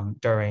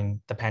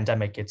during the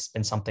pandemic, it's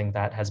been something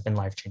that has been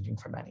life-changing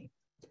for many.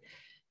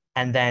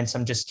 And then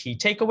some just key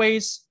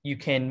takeaways. You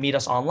can meet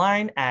us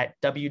online at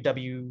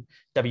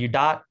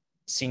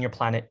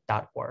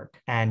www.seniorplanet.org.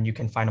 And you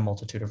can find a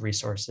multitude of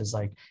resources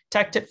like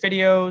tech tip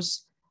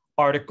videos,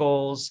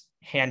 articles,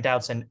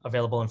 handouts, and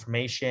available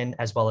information,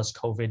 as well as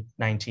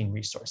COVID-19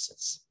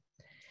 resources.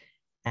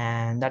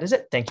 And that is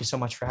it. Thank you so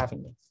much for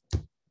having me.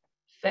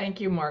 Thank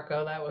you,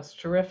 Marco. That was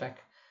terrific.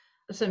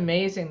 It's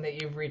amazing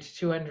that you've reached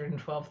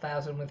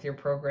 212,000 with your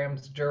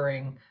programs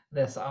during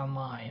this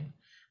online.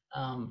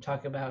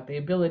 Talk about the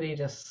ability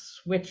to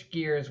switch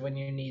gears when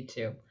you need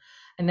to.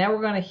 And now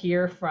we're going to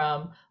hear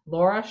from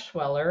Laura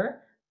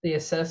Schweller, the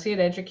Associate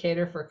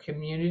Educator for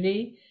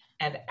Community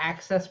and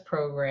Access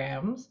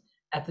Programs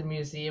at the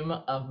Museum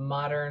of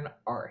Modern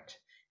Art.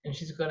 And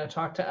she's going to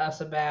talk to us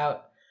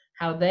about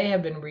how they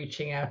have been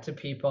reaching out to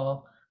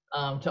people,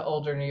 to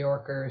older New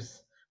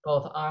Yorkers,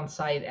 both on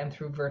site and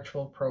through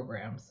virtual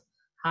programs.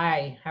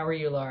 Hi, how are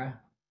you, Laura?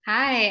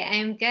 Hi,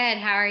 I'm good.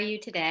 How are you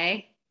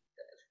today?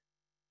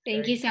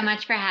 Thank you so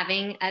much for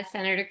having us,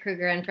 Senator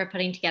Krueger, and for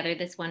putting together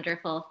this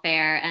wonderful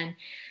fair. And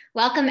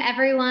welcome,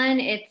 everyone.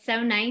 It's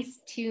so nice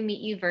to meet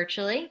you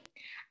virtually.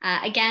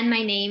 Again,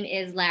 my name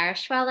is Lara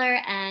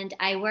Schweller, and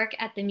I work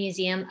at the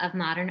Museum of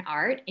Modern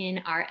Art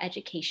in our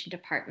education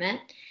department.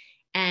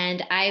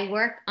 And I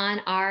work on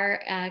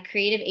our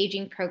creative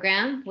aging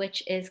program,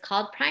 which is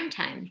called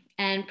Primetime.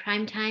 And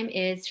Primetime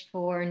is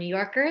for New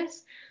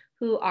Yorkers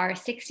who are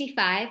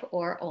 65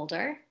 or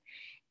older.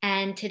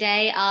 And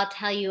today I'll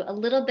tell you a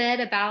little bit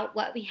about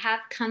what we have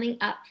coming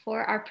up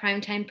for our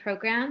Primetime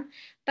program,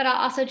 but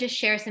I'll also just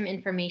share some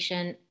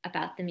information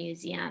about the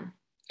museum.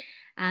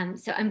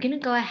 So I'm going to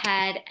go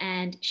ahead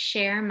and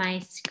share my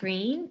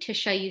screen to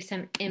show you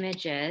some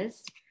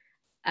images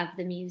of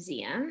the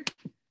museum.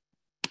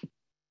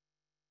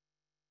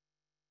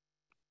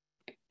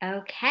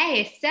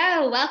 Okay,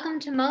 so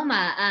welcome to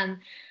MoMA.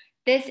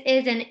 This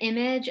is an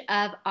image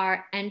of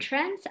our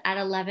entrance at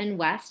 11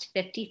 West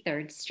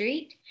 53rd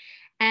Street.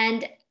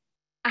 And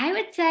I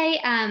would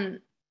say,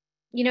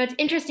 it's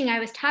interesting. I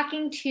was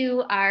talking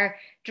to our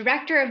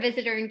director of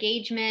visitor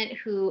engagement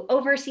who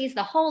oversees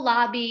the whole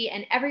lobby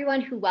and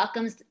everyone who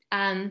welcomes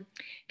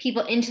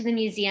people into the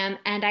museum.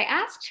 And I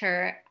asked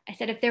her, I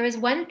said, if there was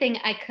one thing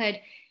I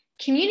could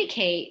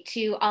communicate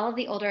to all of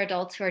the older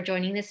adults who are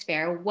joining this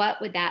fair,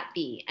 what would that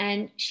be?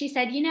 And she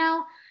said,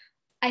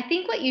 I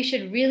think what you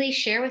should really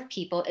share with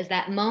people is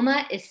that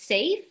MoMA is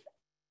safe.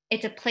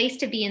 It's a place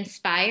to be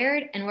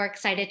inspired, and we're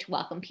excited to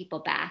welcome people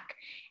back.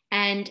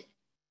 And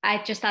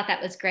I just thought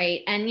that was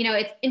great. And,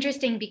 it's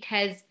interesting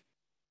because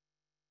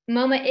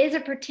MoMA is a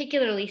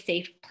particularly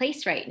safe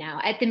place right now.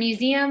 At the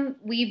museum,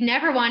 we've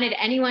never wanted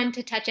anyone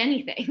to touch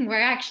anything.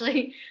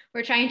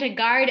 We're trying to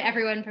guard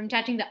everyone from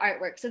touching the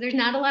artwork. So there's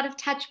not a lot of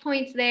touch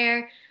points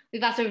there.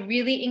 We've also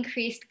really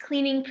increased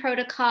cleaning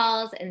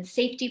protocols and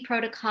safety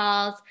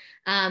protocols.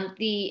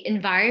 The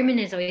environment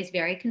is always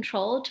very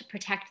controlled to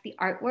protect the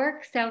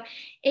artwork. So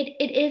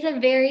it is a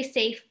very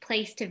safe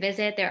place to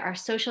visit. There are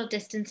social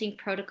distancing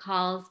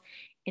protocols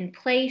in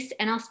place,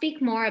 and I'll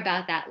speak more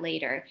about that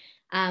later.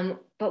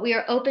 But we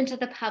are open to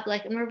the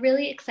public, and we're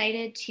really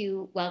excited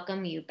to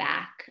welcome you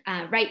back.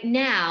 Right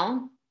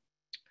now,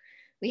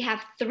 we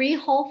have 3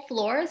 whole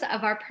floors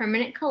of our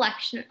permanent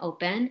collection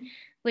open,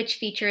 which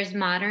features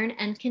modern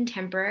and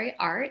contemporary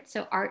art.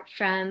 So art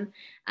from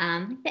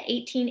the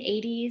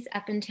 1880s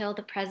up until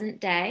the present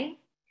day.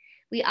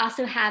 We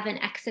also have an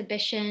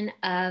exhibition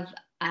of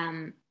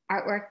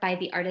artwork by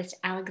the artist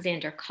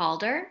Alexander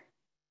Calder.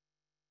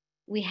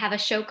 We have a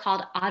show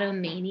called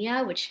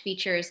Automania, which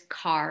features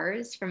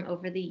cars from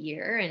over the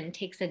year and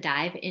takes a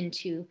dive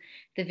into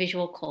the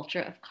visual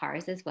culture of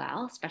cars as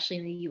well, especially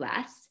in the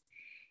US.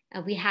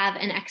 We have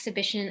an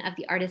exhibition of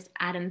the artist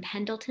Adam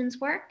Pendleton's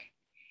work.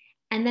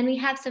 And then we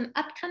have some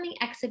upcoming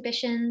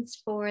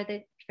exhibitions for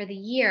the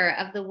year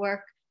of the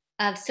work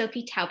of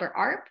Sophie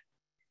Tauber-Arp,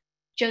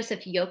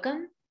 Joseph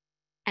Yoakum,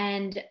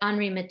 and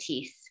Henri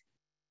Matisse.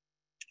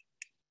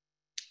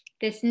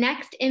 This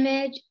next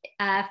image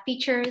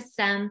features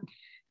some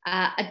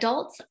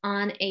adults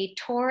on a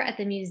tour at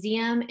the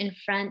museum in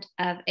front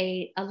of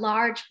a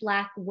large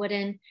black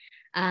wooden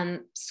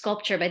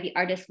sculpture by the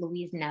artist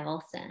Louise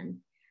Nevelson.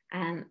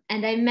 And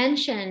I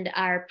mentioned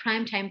our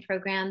primetime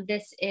program.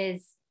 This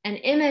is an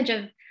image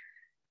of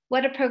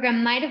what a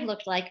program might have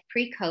looked like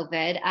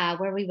pre-COVID,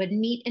 where we would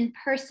meet in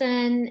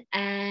person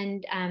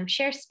and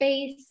share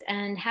space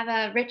and have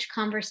a rich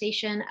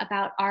conversation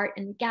about art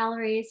in the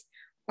galleries,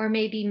 or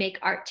maybe make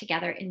art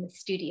together in the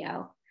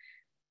studio.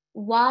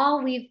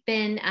 While we've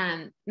been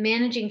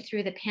managing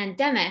through the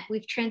pandemic,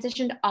 we've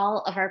transitioned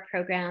all of our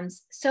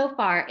programs so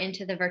far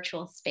into the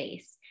virtual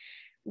space.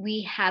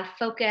 We have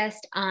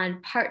focused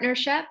on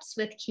partnerships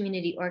with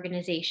community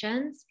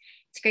organizations.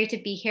 It's great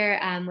to be here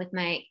with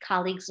my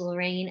colleagues,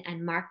 Lorraine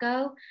and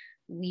Marco.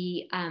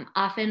 We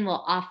often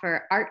will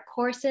offer art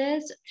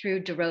courses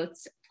through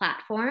DOROT's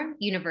platform,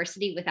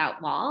 University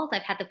Without Walls.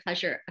 I've had the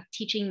pleasure of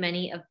teaching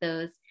many of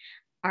those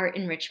art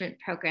enrichment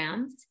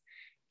programs.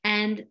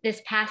 And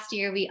this past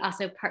year, we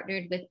also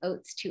partnered with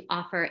OATS to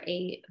offer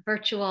a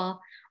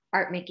virtual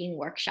art making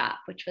workshop,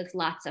 which was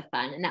lots of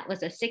fun. And that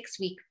was a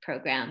 6-week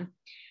program.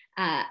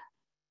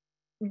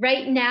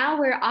 Right now,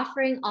 we're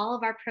offering all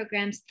of our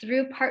programs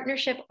through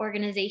partnership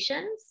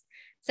organizations.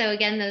 So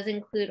again, those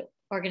include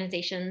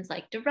organizations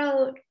like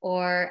DOROT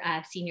or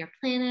Senior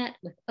Planet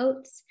with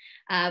OATS.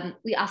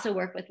 We also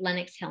work with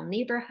Lenox Hill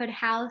Neighborhood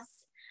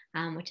House,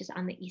 which is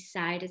on the east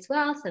side as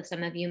well. So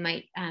some of you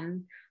might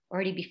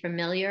already be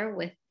familiar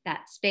with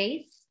that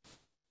space.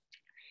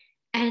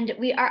 And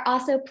we are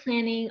also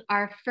planning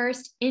our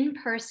first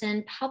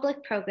in-person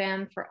public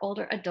program for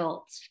older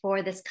adults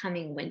for this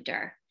coming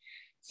winter.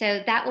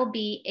 So that will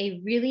be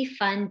a really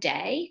fun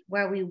day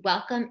where we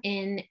welcome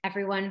in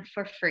everyone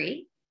for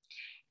free.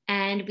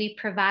 And we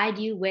provide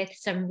you with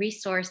some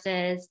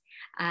resources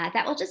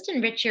that will just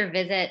enrich your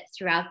visit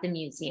throughout the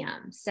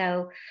museum.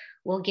 So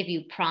we'll give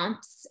you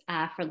prompts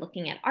for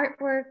looking at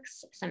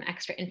artworks, some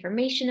extra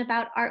information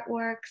about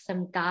artworks,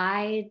 some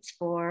guides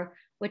for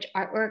which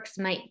artworks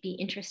might be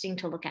interesting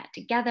to look at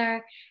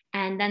together,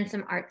 and then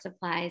some art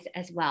supplies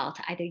as well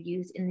to either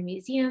use in the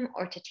museum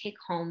or to take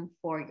home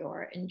for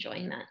your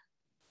enjoyment.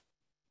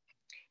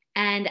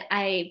 And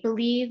I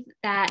believe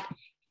that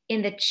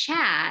in the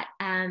chat,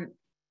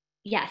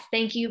 yes,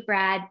 thank you,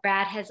 Brad.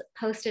 Brad has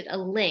posted a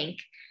link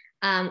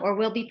or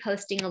will be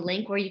posting a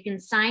link where you can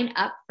sign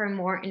up for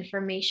more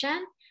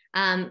information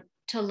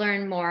to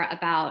learn more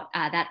about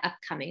that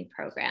upcoming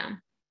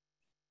program.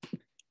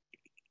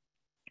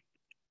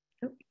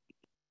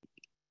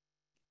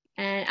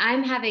 And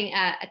I'm having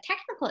a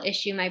technical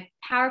issue. My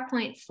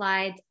PowerPoint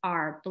slides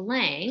are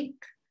blank.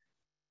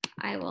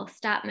 I will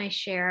stop my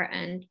share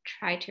and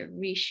try to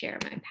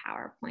reshare my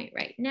PowerPoint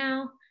right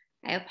now.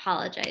 I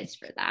apologize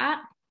for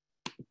that.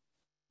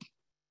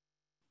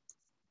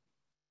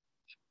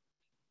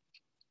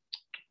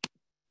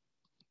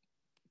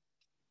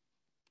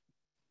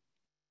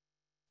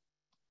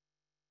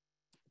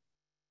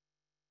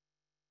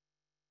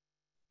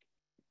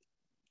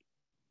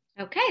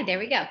 Okay, there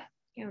we go.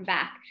 Here we're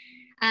back.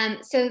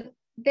 So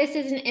this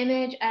is an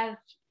image of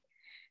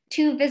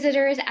 2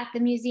 visitors at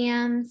the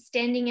museum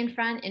standing in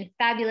front in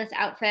fabulous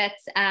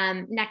outfits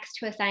next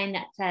to a sign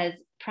that says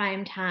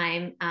prime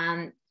time.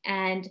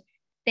 And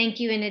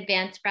thank you in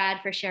advance,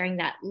 Brad, for sharing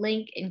that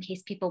link in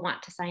case people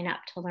want to sign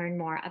up to learn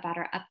more about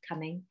our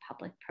upcoming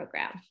public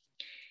program.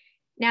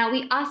 Now,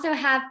 we also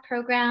have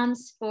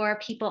programs for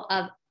people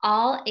of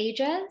all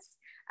ages.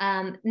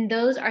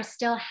 Those are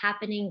still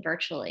happening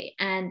virtually.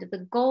 And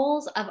the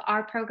goals of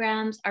our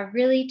programs are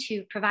really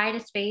to provide a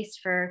space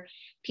for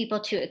people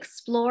to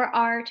explore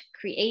art,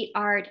 create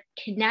art,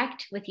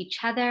 connect with each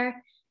other,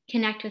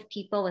 connect with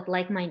people with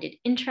like-minded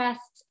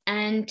interests,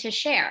 and to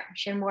share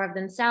more of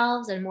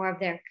themselves and more of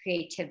their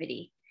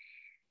creativity.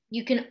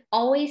 You can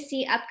always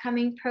see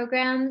upcoming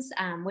programs,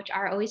 which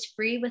are always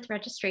free with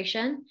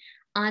registration,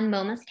 on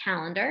MoMA's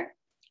calendar.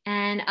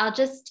 And I'll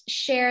just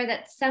share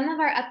that some of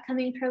our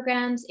upcoming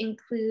programs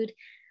include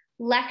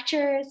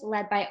lectures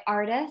led by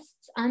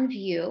artists on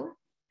view.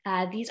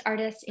 These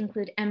artists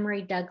include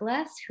Emery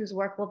Douglas, whose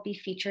work will be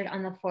featured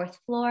on the 4th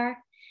floor,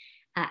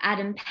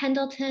 Adam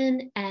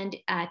Pendleton, and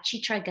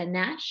Chitra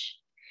Ganesh.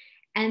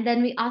 And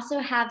then we also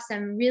have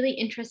some really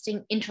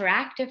interesting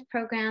interactive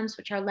programs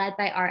which are led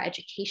by our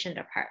education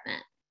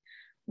department.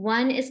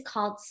 One is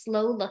called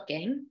Slow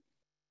Looking,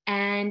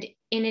 and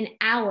in an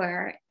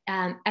hour,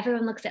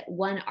 everyone looks at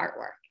one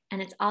artwork,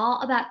 and it's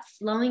all about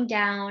slowing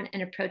down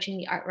and approaching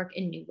the artwork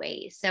in new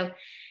ways. So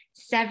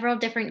several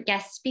different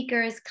guest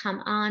speakers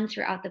come on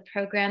throughout the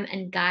program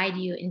and guide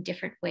you in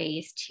different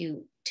ways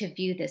to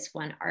view this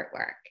one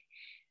artwork.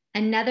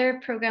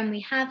 Another program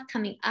we have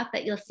coming up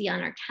that you'll see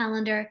on our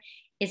calendar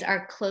is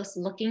our Close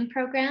Looking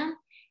program.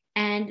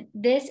 And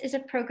this is a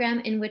program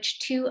in which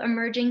 2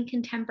 emerging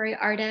contemporary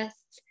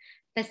artists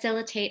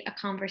facilitate a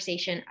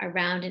conversation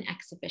around an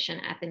exhibition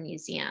at the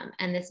museum.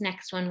 And this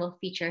next one will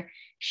feature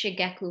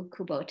Shigeku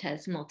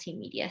Kubota's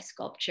multimedia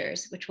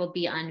sculptures, which will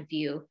be on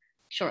view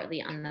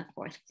shortly on the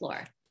 4th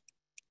floor.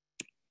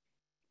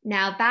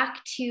 Now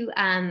back to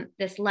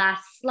this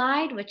last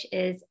slide, which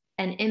is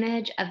an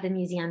image of the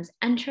museum's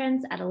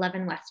entrance at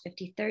 11 West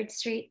 53rd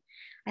Street.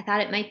 I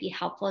thought it might be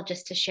helpful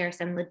just to share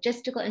some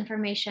logistical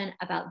information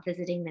about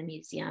visiting the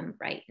museum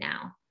right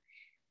now.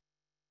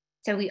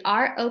 So we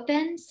are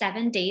open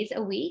 7 days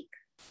a week.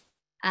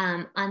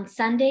 On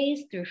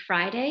Sundays through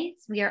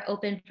Fridays, we are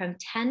open from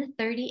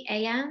 10:30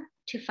 a.m.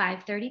 to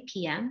 5:30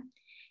 p.m.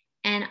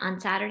 And on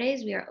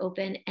Saturdays, we are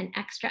open an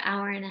extra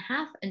hour and a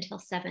half until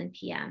 7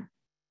 p.m.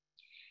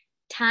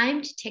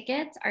 Timed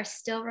tickets are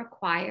still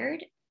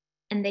required,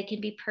 and they can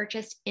be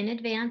purchased in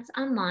advance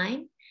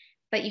online,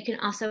 but you can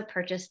also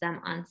purchase them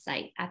on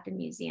site at the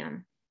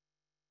museum.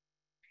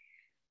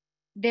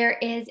 There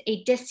is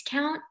a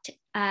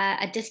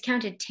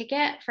discounted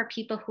ticket for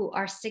people who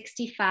are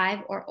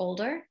 65 or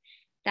older.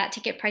 That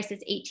ticket price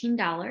is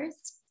 $18.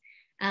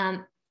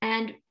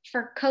 And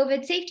for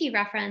COVID safety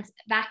reference,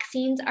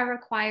 vaccines are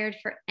required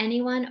for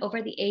anyone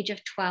over the age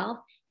of 12,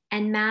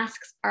 and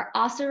masks are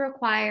also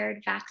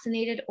required,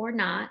 vaccinated or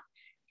not,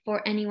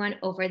 for anyone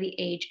over the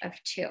age of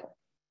 2.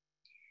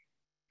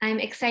 I'm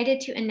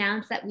excited to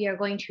announce that we are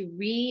going to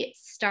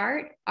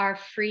restart our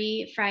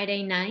free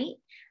Friday night.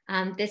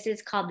 This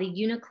is called the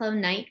Uniqlo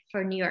Night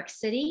for New York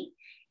City.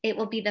 It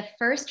will be the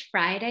first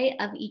Friday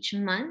of each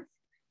month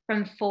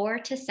from 4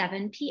 to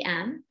 7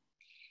 p.m.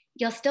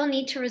 You'll still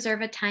need to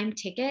reserve a time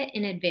ticket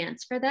in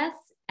advance for this,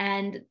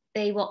 and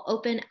they will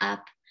open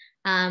up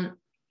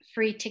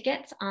free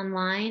tickets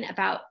online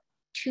about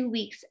 2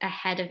 weeks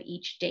ahead of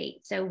each date.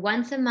 So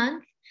once a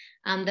month,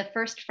 the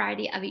first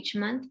Friday of each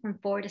month from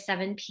 4 to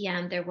 7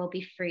 p.m., there will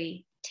be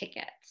free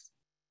tickets.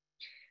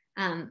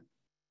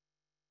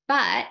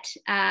 But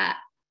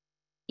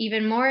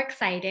even more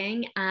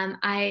exciting,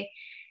 I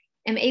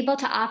am able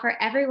to offer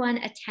everyone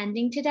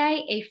attending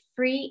today a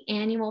free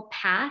annual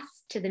pass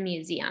to the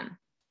museum.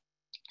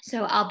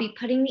 So I'll be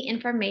putting the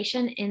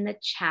information in the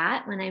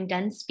chat when I'm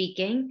done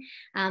speaking,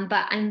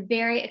 but I'm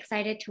very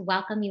excited to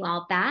welcome you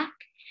all back,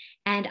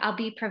 and I'll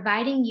be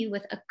providing you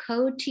with a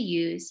code to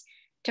use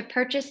to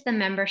purchase the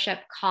membership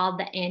called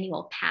the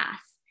Annual Pass.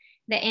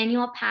 The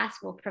Annual Pass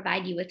will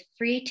provide you with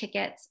free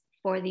tickets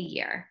for the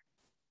year.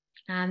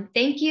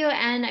 Thank you,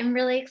 and I'm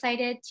really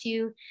excited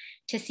to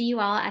see you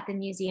all at the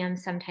museum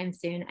sometime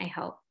soon, I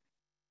hope.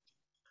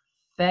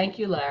 Thank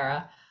you,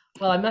 Lara.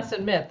 Well, I must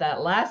admit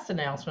that last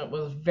announcement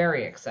was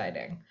very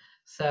exciting.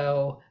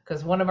 So,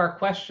 because one of our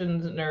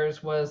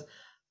questioners was,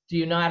 do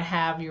you not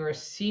have your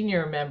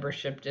senior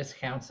membership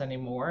discounts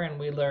anymore? And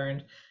we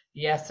learned,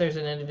 yes, there's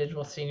an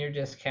individual senior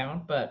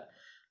discount, but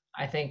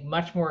I think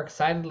much more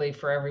excitedly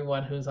for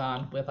everyone who's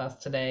on with us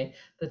today,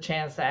 the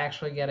chance to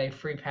actually get a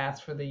free pass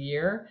for the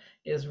year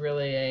is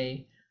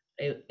really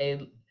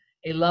a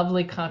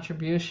lovely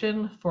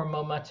contribution for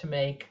MoMA to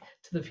make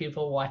to the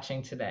people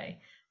watching today.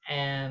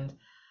 And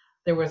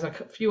there was a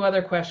few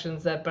other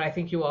questions but I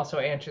think you also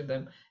answered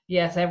them.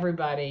 Yes,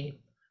 everybody,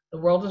 the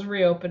world is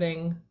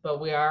reopening, but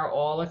we are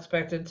all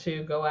expected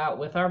to go out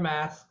with our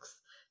masks,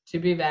 to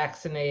be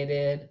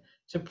vaccinated,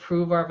 to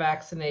prove our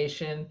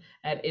vaccination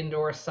at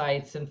indoor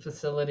sites and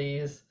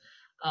facilities.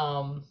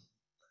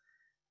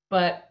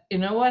 But you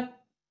know what?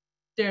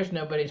 There's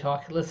nobody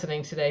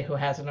listening today who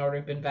hasn't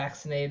already been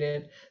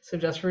vaccinated. So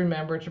just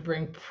remember to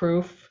bring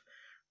proof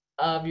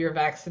of your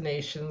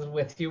vaccinations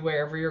with you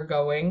wherever you're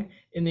going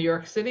in New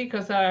York City,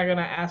 because they're going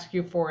to ask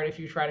you for it if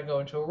you try to go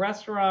into a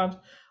restaurant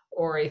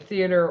or a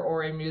theater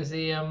or a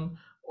museum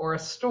or a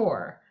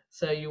store.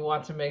 So you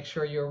want to make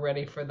sure you're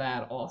ready for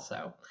that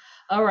also.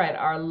 All right,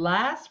 our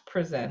last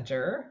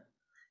presenter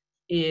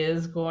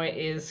is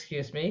Gladys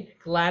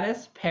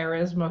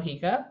Perez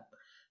Mojica,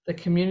 the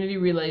Community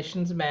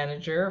Relations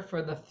Manager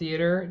for the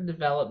Theater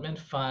Development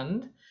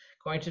Fund.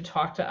 going to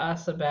talk to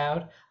us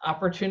about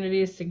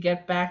opportunities to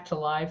get back to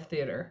live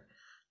theater.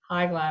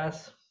 Hi,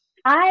 Gladys.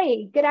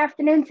 Hi, good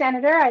afternoon,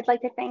 Senator. I'd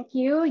like to thank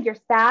you, your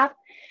staff,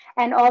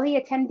 and all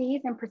the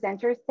attendees and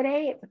presenters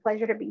today. It's a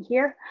pleasure to be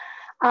here.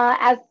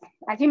 As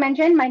you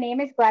mentioned, my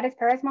name is Gladys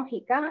Perez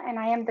Mojica, and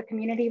I am the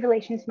Community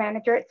Relations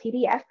Manager at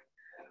TDF,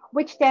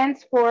 which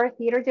stands for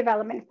Theater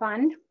Development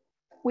Fund.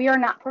 We are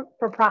not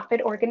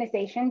for-profit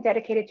organization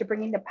dedicated to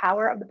bringing the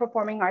power of the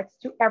performing arts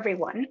to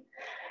everyone.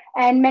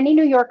 And many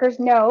New Yorkers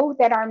know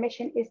that our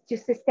mission is to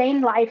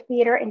sustain live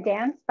theater and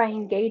dance by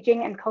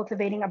engaging and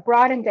cultivating a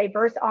broad and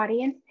diverse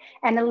audience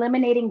and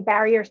eliminating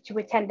barriers to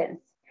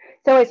attendance.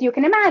 So as you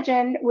can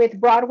imagine, with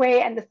Broadway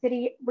and the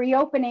city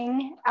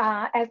reopening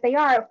as they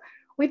are,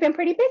 we've been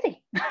pretty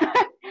busy.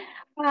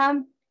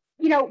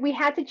 You know, we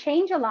had to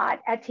change a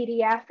lot at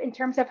TDF in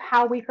terms of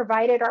how we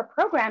provided our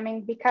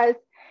programming because,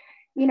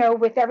 you know,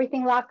 with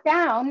everything locked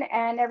down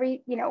and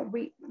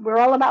we're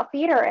all about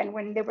theater. And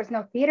when there was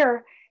no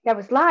theater that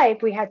was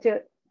live, we had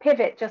to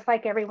pivot just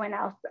like everyone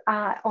else,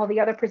 all the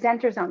other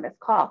presenters on this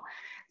call.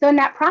 So in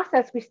that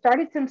process, we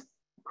started some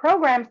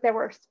programs that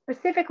were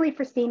specifically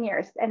for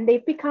seniors, and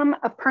they've become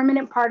a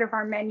permanent part of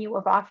our menu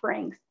of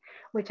offerings,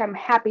 which I'm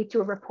happy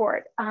to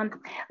report.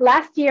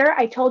 Last year,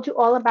 I told you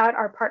all about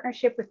our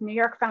partnership with New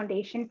York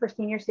Foundation for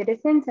Senior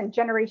Citizens and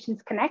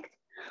Generations Connect.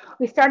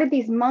 We started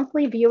these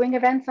monthly viewing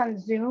events on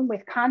Zoom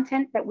with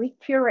content that we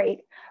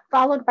curate,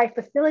 followed by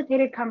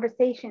facilitated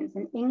conversations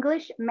in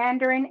English,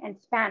 Mandarin, and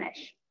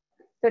Spanish.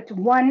 So it's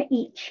one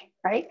each,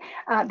 right?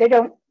 We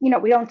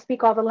don't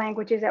speak all the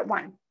languages at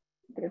once.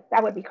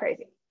 That would be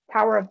crazy.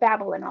 Tower of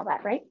Babel and all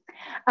that, right?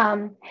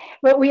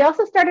 But we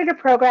also started a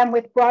program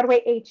with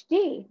Broadway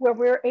HD, where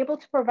we were able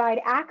to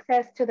provide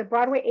access to the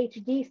Broadway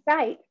HD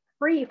site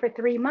free for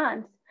 3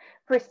 months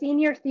for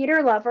senior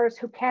theater lovers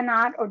who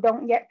cannot or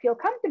don't yet feel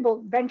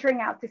comfortable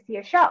venturing out to see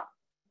a show.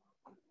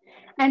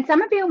 And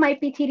some of you might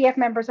be TDF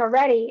members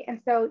already.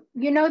 And so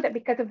you know that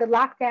because of the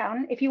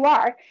lockdown, if you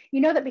are, you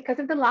know that because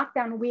of the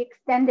lockdown, we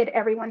extended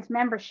everyone's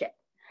membership.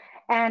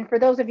 And for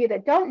those of you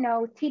that don't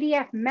know,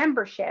 TDF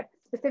membership,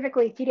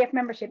 specifically TDF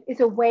membership, is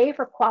a way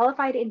for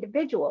qualified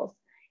individuals,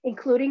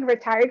 including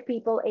retired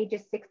people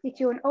ages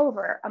 62 and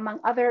over, among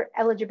other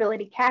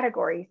eligibility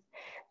categories,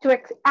 to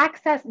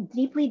access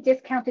deeply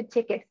discounted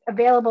tickets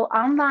available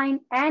online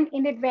and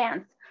in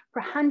advance for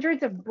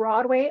hundreds of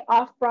Broadway,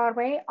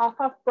 off-Broadway,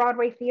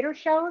 off-Broadway theater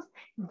shows,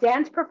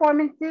 dance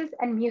performances,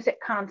 and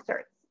music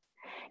concerts.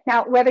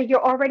 Now, whether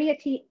you're already a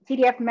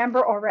TDF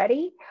member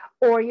already,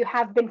 or you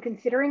have been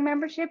considering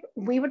membership,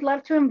 we would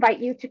love to invite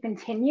you to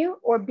continue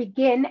or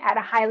begin at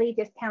a highly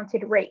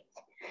discounted rate.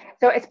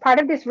 So as part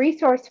of this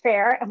resource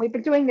fair, and we've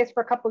been doing this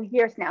for a couple of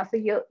years now, so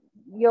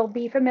you'll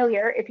be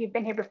familiar if you've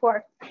been here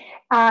before,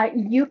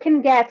 you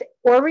can get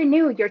or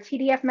renew your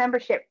TDF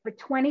membership for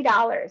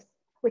 $20,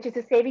 which is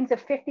a savings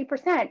of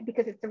 50%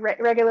 because it's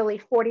regularly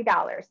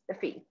 $40, the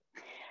fee.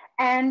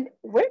 And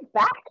we're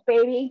back,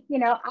 baby. You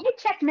know, I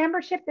checked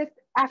membership this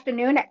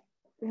afternoon at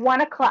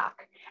 1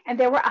 o'clock, and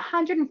there were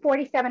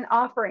 147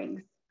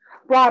 offerings: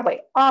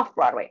 Broadway,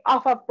 off-Broadway,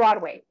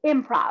 off-Broadway,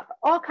 improv,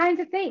 all kinds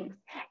of things.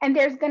 And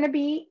there's going to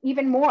be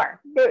even more.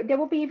 There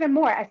will be even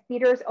more as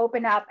theaters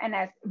open up and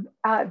as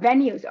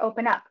venues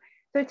open up.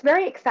 So it's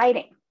very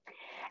exciting.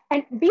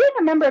 And being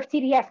a member of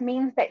TDF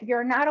means that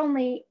you're not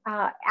only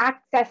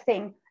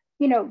accessing,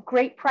 you know,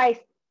 great price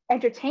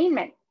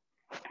entertainment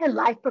and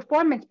live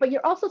performance, but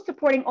you're also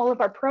supporting all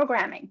of our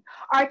programming: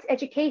 arts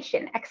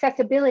education,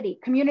 accessibility,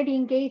 community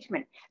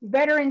engagement,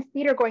 veterans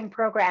theater going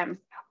programs,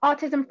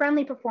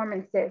 autism-friendly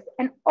performances,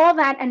 and all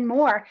that and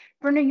more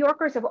for New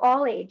Yorkers of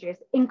all ages,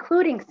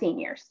 including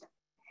seniors.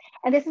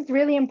 And this is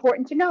really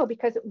important to know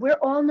because we're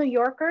all New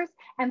Yorkers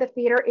and the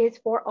theater is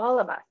for all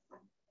of us.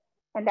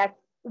 And that's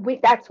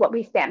what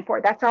we stand for.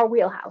 That's our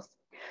wheelhouse.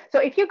 So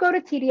if you go to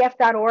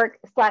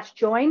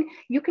tdf.org/join,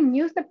 you can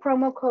use the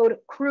promo code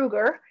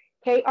Krueger,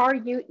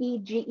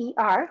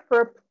 Krueger,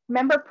 for a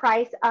member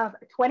price of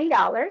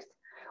 $20,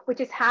 which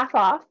is half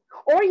off,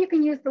 or you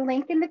can use the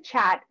link in the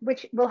chat,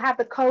 which will have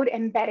the code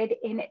embedded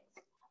in it.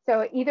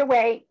 So either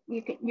way,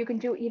 you can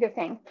do either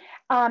thing.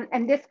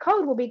 And this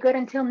code will be good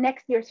until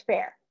next year's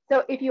fair.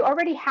 So if you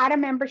already had a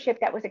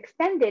membership that was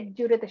extended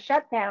due to the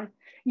shutdown,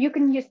 you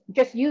can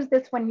just use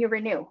this when you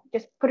renew.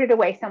 Just put it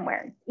away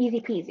somewhere.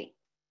 Easy peasy.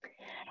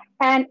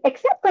 And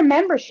except for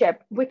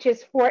membership, which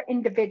is for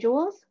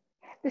individuals,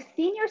 the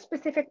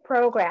senior-specific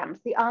programs,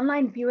 the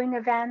online viewing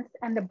events,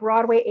 and the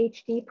Broadway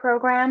HD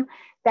program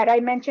that I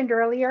mentioned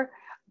earlier,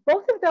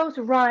 both of those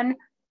run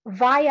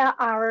via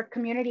our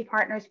Community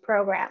Partners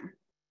program.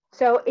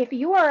 So if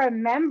you are a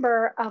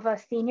member of a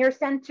senior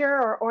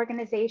center or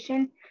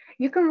organization,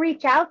 you can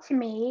reach out to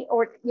me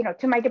or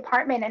to my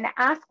department and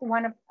ask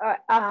one of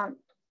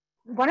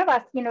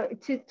us,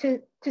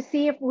 to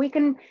see if we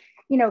can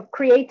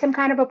create some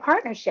kind of a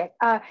partnership.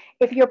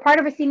 If you're part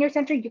of a senior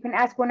center, you can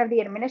ask one of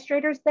the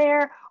administrators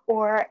there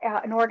or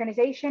an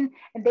organization,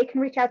 and they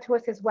can reach out to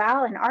us as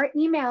well. And our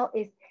email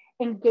is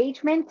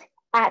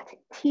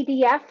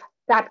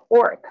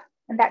engagement@tdf.org.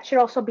 And that should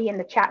also be in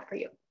the chat for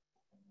you.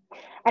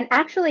 And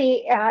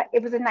actually,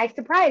 it was a nice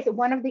surprise.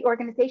 One of the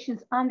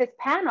organizations on this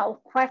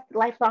panel, Quest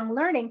Lifelong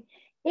Learning,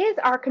 is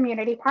our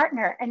community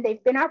partner, and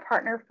they've been our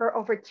partner for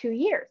over 2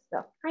 years.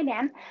 So, hi,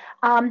 Nan.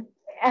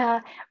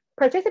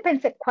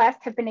 Participants at Quest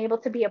have been able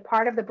to be a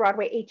part of the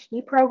Broadway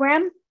HD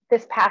program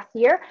this past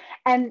year,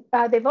 and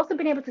they've also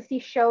been able to see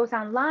shows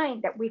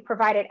online that we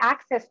provided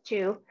access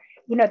to,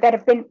 that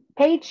have been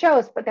paid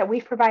shows, but that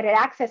we've provided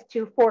access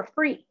to for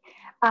free.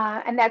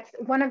 And that's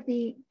one of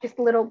the just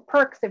little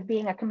perks of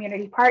being a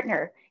community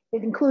partner.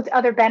 It includes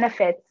other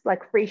benefits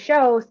like free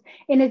shows,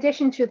 in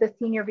addition to the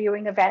senior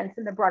viewing events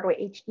and the Broadway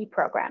HD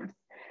programs.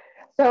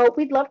 So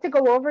we'd love to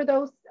go over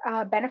those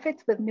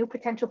benefits with new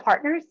potential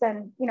partners,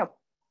 and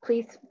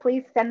please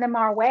send them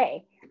our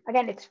way.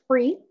 Again, it's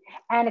free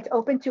and it's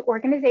open to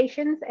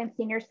organizations and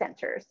senior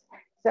centers.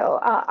 So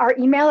our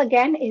email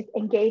again is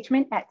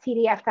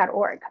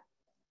engagement@tdf.org.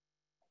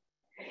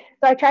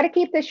 So I try to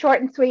keep this short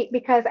and sweet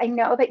because I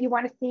know that you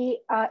want to see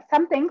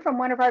something from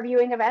one of our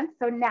viewing events.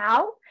 So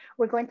now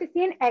we're going to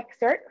see an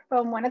excerpt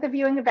from one of the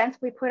viewing events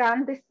we put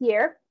on this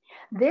year.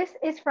 This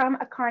is from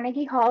a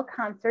Carnegie Hall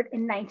concert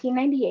in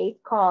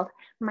 1998 called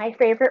My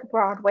Favorite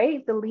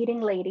Broadway, The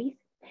Leading Ladies.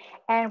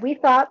 And we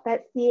thought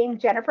that seeing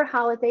Jennifer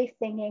Holliday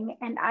singing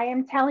And I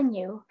Am Telling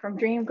You from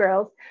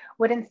Dreamgirls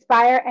would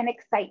inspire and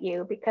excite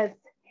you, because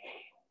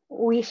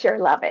we sure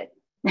love it.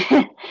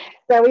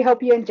 So we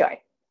hope you enjoy.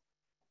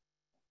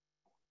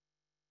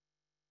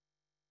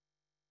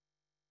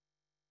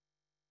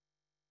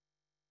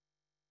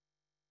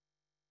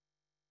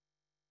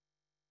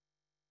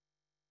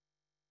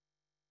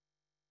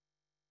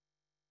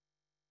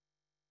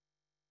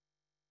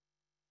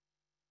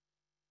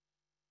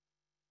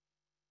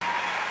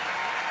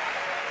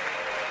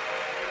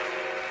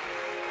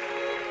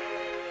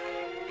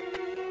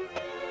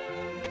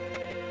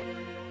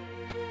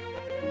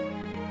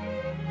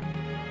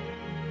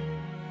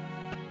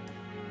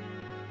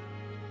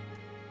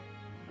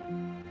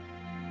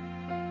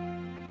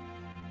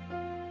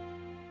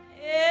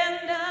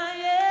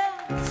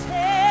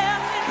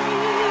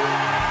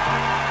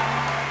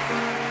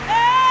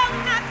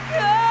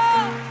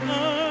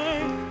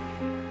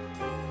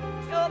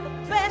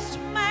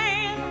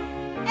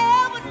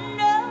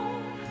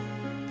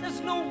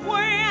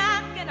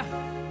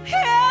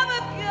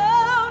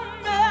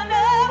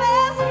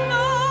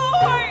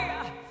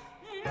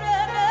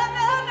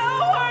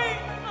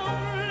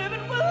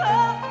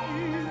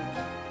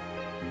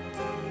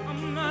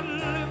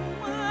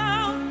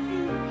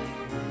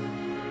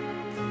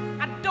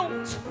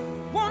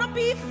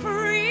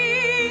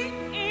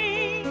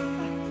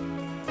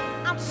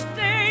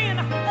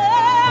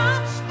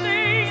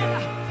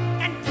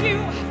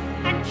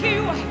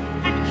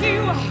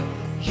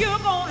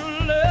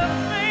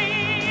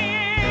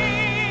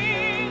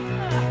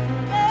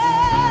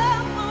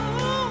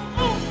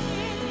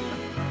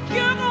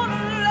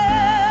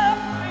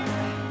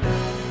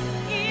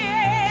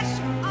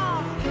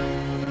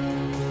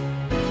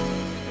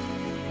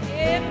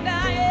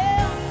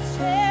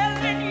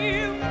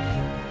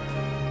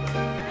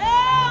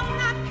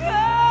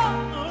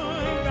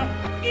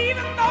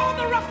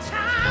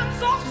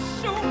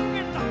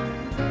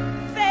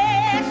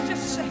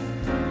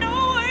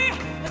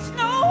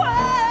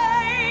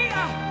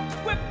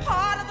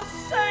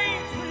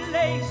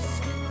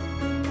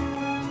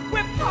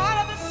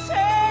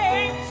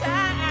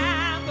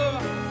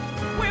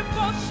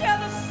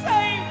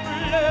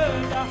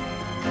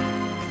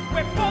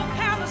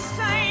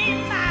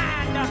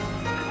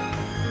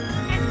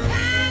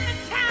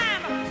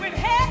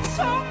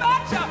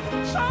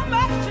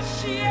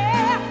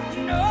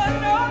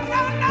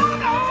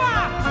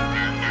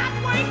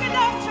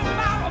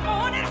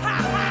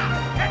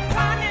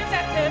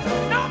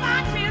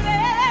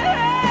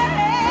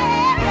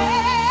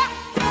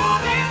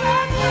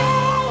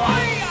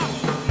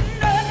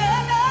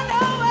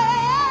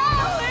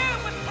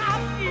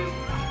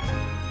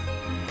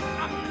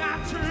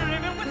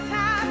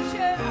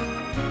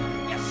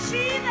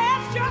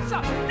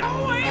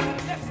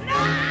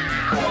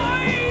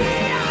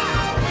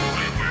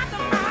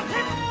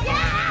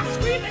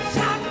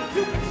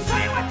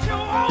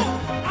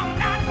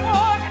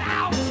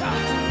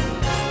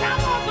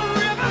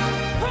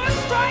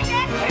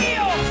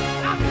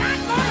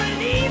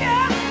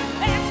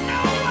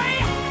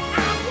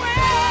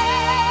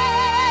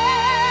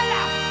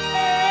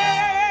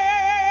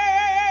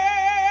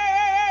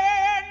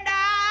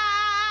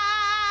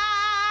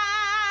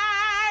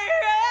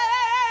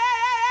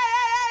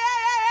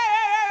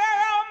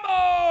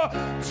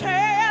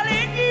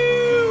 Telling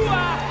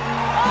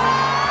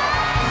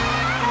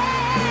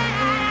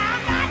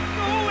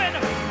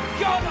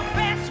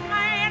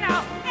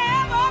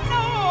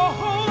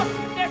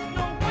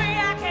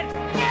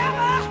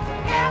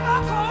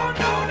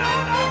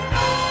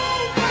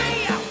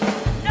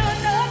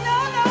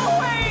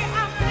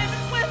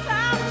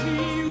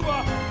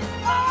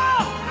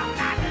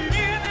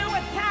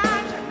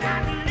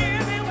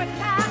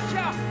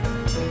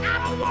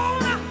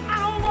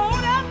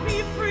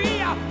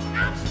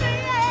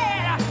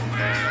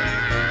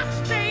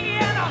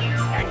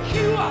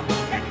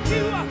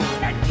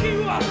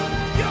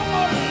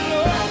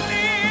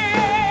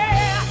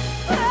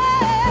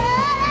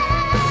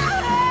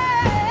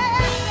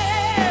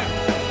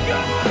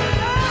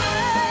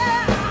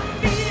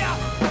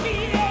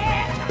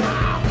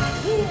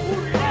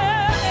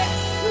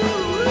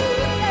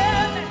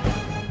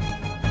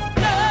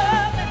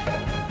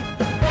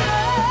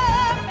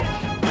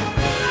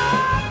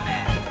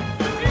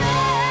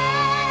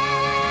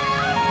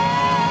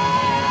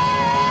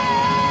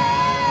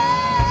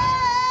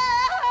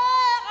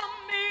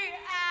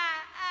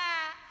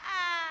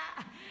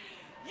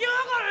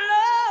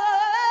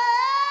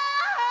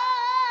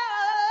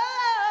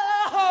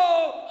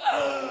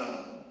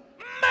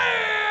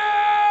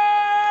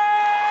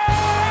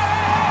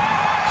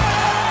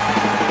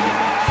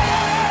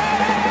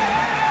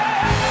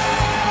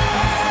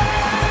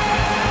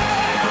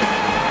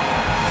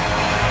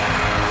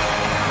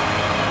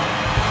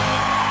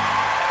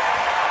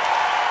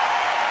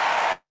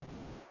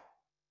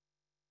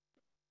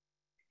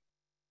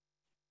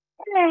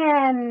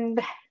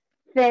And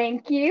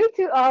thank you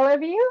to all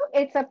of you.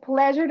 It's a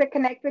pleasure to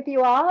connect with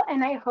you all,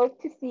 and I hope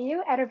to see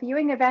you at a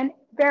viewing event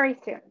very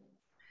soon.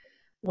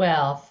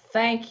 Well,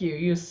 thank you.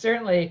 You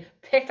certainly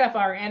picked up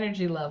our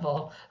energy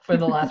level for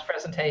the last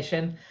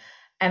presentation.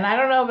 And I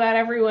don't know about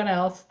everyone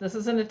else. This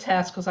isn't a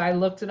test because I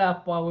looked it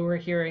up while we were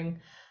hearing.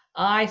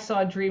 I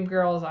saw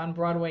Dreamgirls on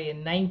Broadway in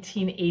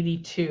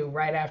 1982,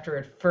 right after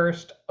it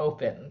first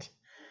opened.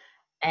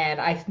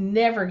 And I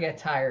never get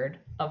tired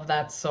of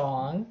that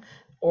song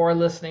or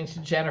listening to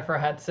Jennifer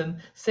Hudson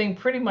sing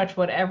pretty much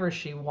whatever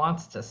she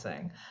wants to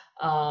sing.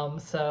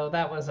 So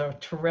that was a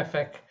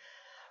terrific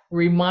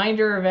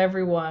reminder of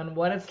everyone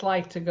what it's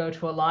like to go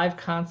to a live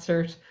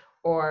concert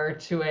or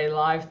to a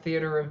live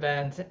theater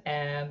event.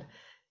 And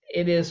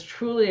it is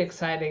truly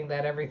exciting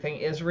that everything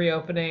is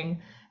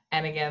reopening.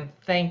 And again,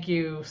 thank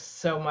you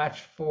so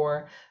much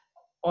for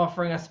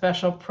offering a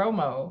special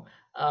promo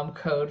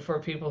code for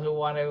people who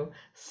want to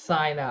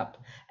sign up.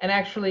 And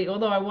actually,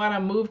 although I want to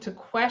move to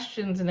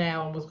questions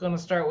now and was going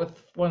to start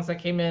with ones that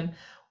came in,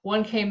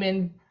 one came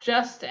in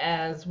just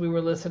as we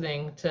were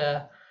listening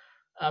to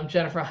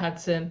Jennifer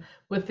Hudson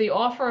with the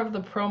offer of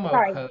the promo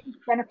code.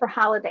 Jennifer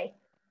Holiday.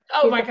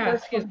 Oh my God,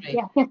 excuse me.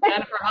 Yeah.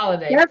 Jennifer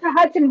Holiday. Jennifer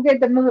Hudson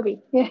did the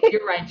movie.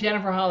 You're right,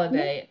 Jennifer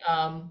Holiday.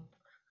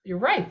 You're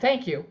right,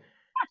 thank you.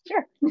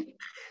 Sure.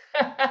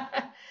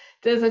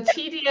 Does a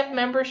TDF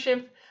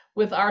membership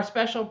with our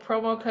special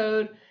promo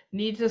code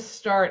need to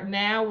start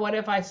now? What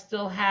if I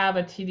still have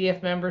a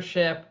TDF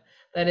membership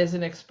that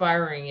isn't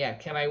expiring yet?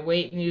 Can I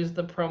wait and use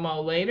the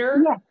promo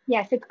later?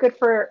 Yes, it's good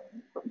for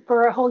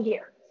a whole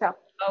year. So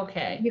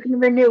okay, you can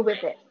renew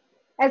with it.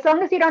 As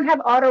long as you don't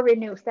have auto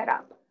renew set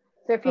up.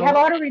 So if you have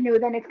auto renew,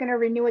 then it's going to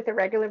renew at the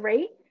regular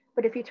rate.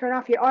 But if you turn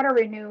off your auto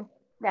renew,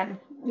 then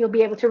you'll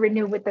be able to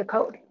renew with the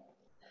code.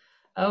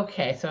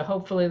 Okay, so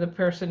hopefully the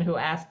person who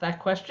asked that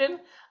question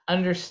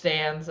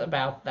understands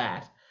about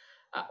that.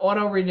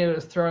 Auto renew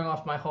is throwing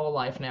off my whole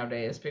life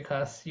nowadays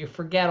because you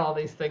forget all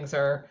these things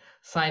are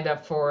signed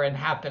up for and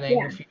happening.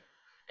 Yeah.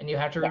 And you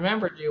have to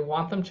remember, do you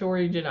want them to or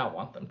you do not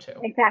want them to?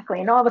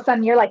 Exactly. And all of a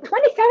sudden you're like, $27?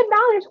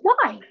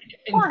 Why?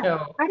 Why?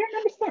 No. I don't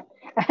understand.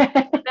 Now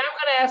I'm going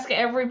to ask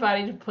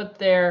everybody to put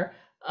their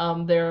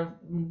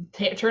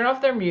turn off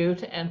their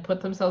mute and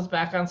put themselves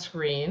back on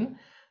screen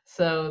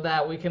so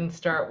that we can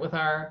start with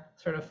our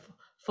sort of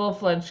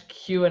full-fledged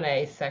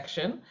Q&A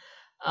section.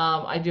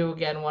 I do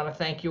again want to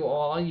thank you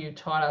all. You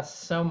taught us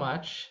so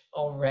much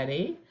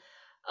already.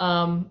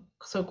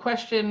 So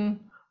question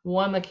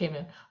one that came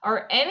in,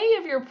 are any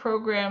of your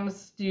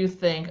programs, do you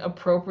think,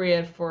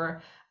 appropriate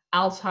for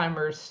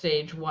Alzheimer's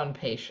stage 1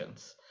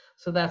 patients?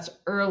 So that's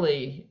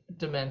early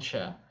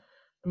dementia.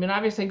 I mean,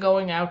 obviously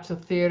going out to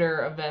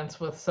theater events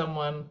with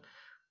someone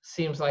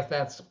seems like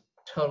that's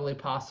totally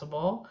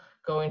possible.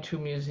 Going to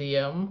a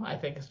museum, I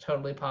think, is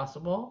totally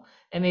possible.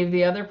 Any of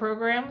the other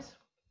programs?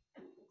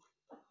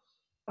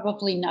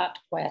 Probably not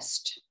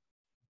Quest.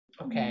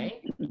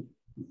 Okay.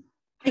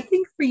 I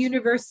think for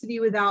University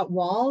Without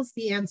Walls,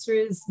 the answer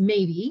is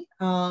maybe.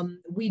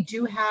 We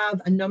do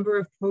have a number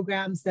of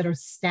programs that are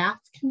staff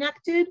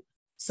connected.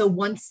 So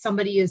once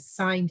somebody is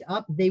signed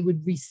up, they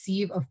would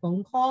receive a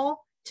phone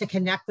call to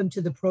connect them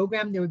to the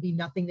program. There would be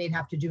nothing they'd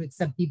have to do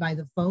except be by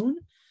the phone.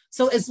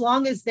 So as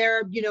long as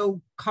they're,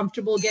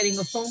 comfortable getting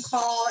a phone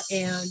call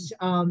and,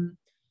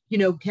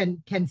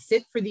 can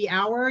sit for the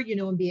hour,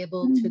 and be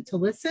able to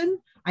listen,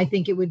 I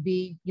think it would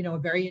be, a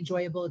very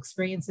enjoyable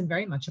experience and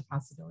very much a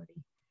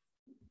possibility.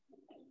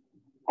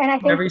 And I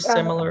think very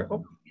similar.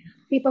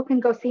 People can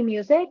go see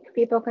music.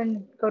 People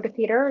can go to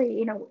theater.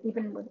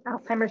 Even with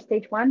Alzheimer's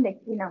stage 1, they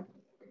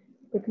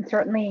can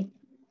certainly.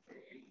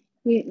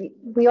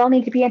 We all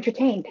need to be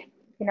entertained.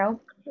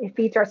 It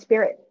feeds our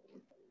spirit.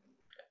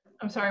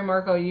 I'm sorry,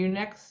 Marco. You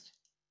next.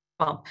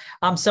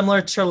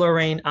 Similar to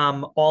Lorraine,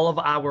 all of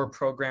our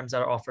programs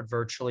that are offered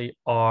virtually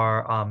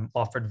are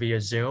offered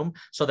via Zoom.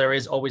 So there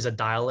is always a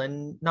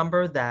dial-in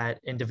number that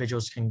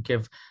individuals can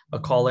give a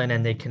call in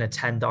and they can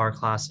attend our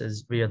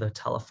classes via the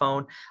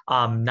telephone.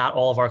 Not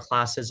all of our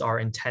classes are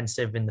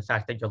intensive in the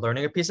fact that you're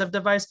learning a piece of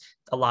device.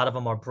 A lot of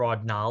them are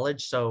broad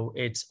knowledge. So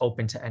it's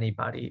open to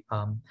anybody,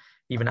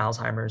 even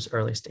Alzheimer's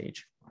early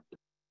stage.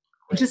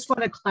 I just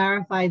want to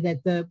clarify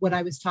that what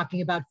I was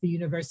talking about for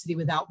University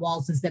Without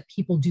Walls is that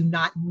people do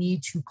not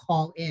need to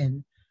call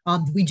in.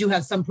 We do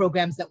have some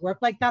programs that work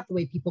like that, the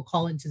way people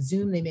call into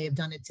Zoom. They may have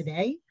done it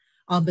today,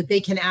 but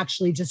they can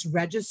actually just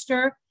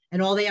register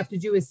and all they have to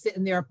do is sit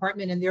in their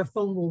apartment and their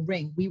phone will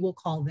ring. We will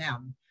call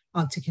them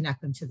to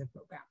connect them to the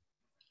program.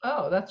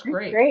 Oh, that's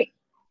great. Great.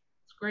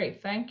 That's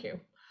great. Thank you.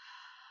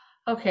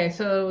 Okay,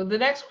 so the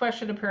next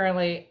question,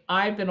 apparently,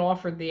 I've been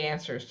offered the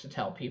answers to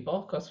tell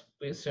people because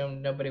we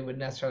assumed nobody would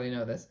necessarily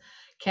know this.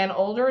 Can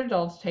older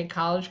adults take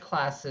college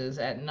classes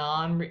as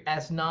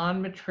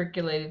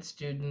non-matriculated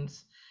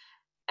students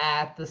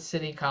at the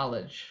City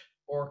College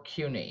or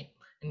CUNY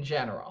in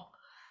general?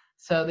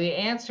 So the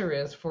answer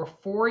is for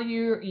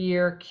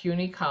 4-year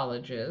CUNY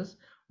colleges,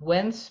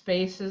 when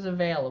space is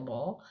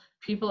available,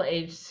 people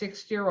age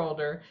 60 or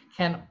older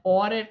can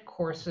audit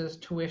courses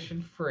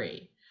tuition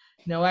free.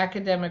 No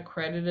academic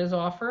credit is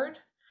offered,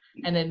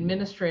 and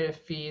administrative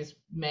fees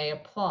may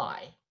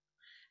apply.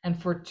 And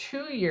for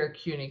two-year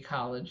CUNY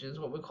colleges,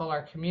 what we call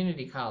our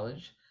community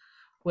college,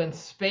 when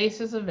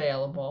space is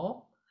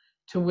available,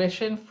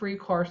 tuition-free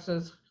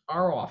courses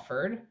are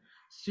offered.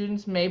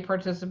 Students may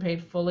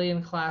participate fully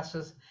in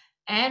classes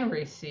and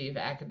receive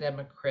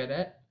academic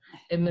credit.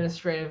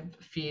 Administrative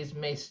fees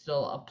may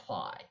still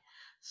apply.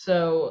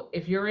 So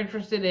if you're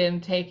interested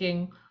in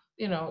taking,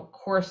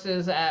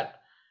 courses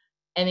at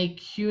any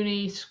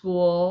CUNY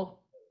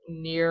school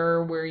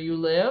near where you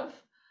live,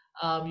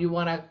 you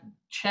want to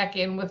check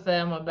in with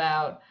them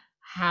about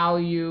how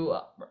you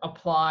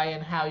apply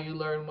and how you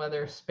learn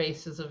whether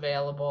space is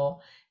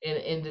available in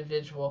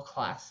individual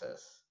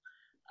classes.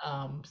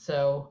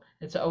 So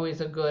it's always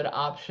a good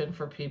option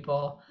for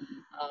people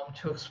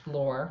to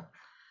explore.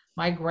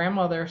 My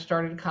grandmother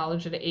started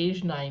college at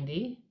age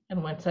 90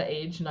 and went to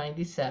age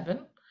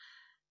 97.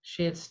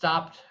 She had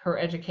stopped her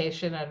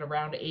education at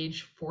around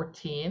age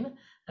 14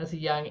 as a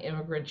young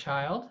immigrant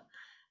child,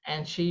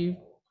 and she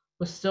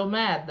was still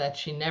mad that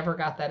she never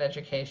got that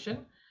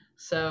education.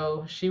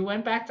 So she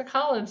went back to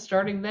college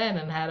starting then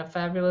and had a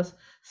fabulous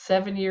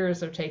 7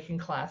 years of taking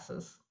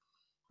classes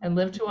and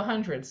lived to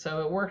 100.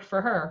 So it worked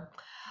for her.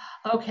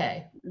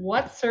 Okay,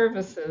 what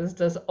services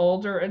does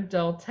older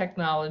adult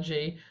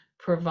technology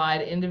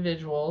provide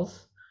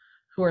individuals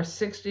who are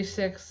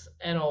 66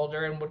 and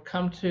older and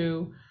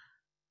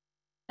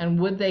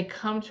would they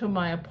come to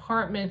my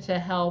apartment to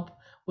help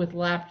with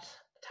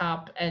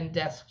laptop and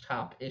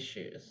desktop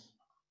issues?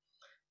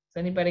 Does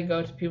anybody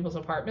go to people's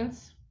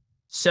apartments?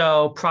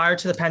 So prior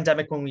to the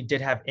pandemic, when we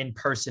did have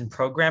in-person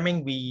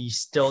programming, we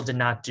still did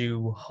not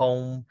do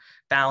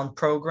homebound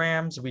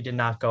programs. We did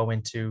not go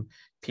into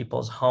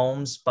people's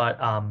homes, but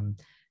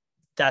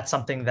that's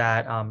something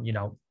that,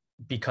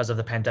 because of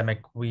the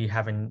pandemic, we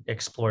haven't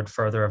explored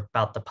further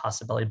about the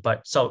possibility.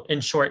 But so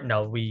in short,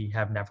 no, we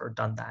have never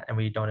done that and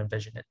we don't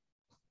envision it.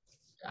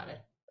 Got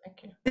it.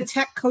 Thank you. The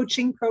tech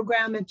coaching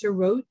program at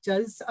DOROT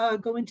does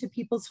go into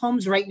people's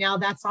homes. Right now,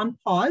 that's on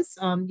pause,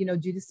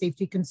 due to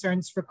safety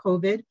concerns for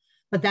COVID.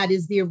 But that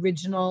is the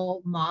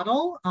original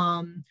model.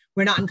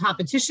 We're not in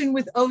competition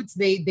with OATS.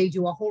 They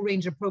do a whole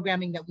range of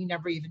programming that we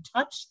never even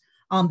touch.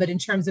 But in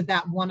terms of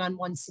that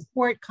one-on-one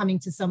support coming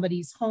to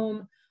somebody's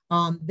home,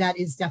 that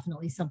is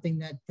definitely something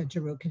that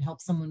DOROT can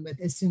help someone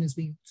with as soon as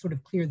we sort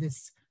of clear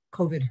this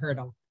COVID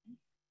hurdle.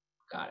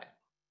 Got it.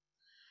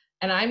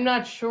 And I'm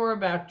not sure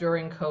about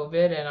during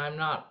COVID, and I'm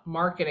not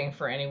marketing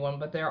for anyone,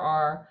 but there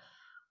are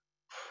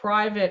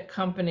private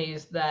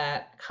companies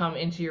that come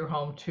into your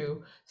home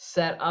to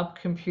set up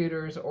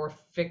computers or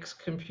fix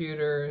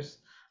computers,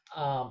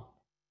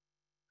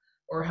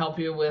 or help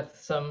you with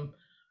some,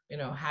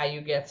 how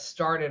you get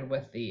started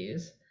with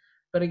these.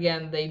 But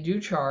again, they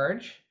do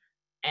charge,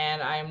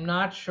 and I'm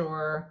not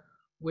sure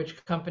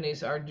which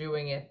companies are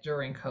doing it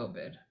during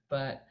COVID,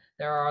 but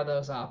there are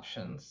those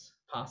options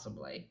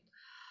possibly.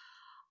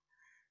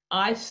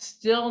 I'm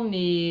still in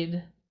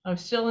need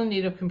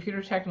of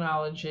computer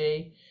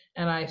technology,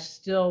 and I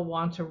still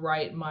want to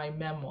write my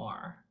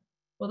memoir.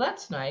 Well,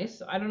 that's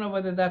nice. I don't know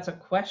whether that's a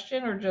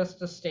question or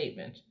just a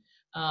statement.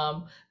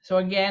 So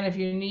again, if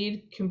you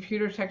need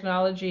computer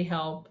technology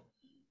help,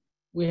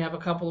 we have a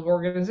couple of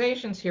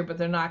organizations here, but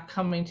they're not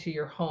coming to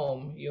your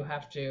home. You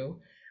have to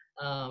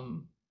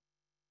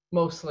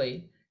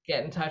mostly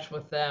get in touch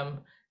with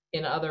them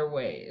in other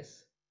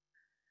ways.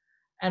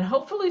 And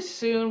hopefully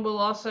soon we'll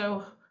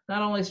also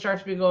not only start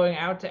to be going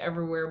out to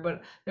everywhere,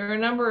 but there are a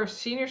number of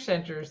senior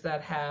centers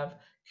that have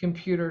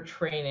computer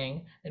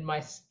training in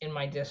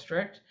my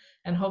district,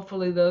 and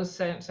hopefully those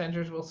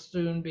centers will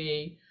soon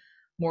be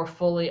more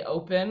fully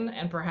open,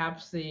 and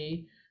perhaps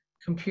the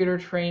computer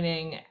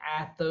training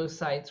at those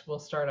sites will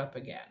start up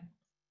again.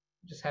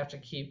 Just have to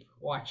keep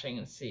watching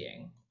and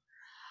seeing.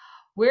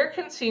 Where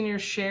can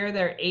seniors share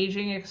their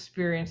aging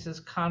experiences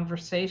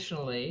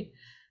conversationally,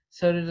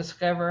 so to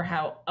discover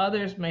how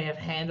others may have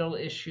handled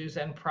issues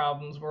and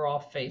problems we're all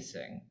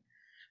facing?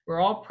 We're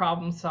all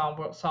problem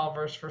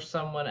solvers for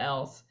someone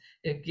else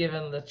if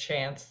given the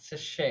chance to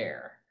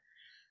share.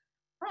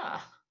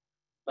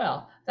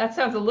 Well, that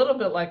sounds a little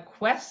bit like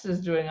Quest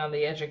is doing on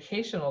the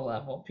educational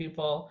level.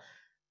 People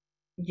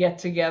get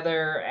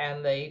together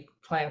and they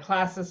plan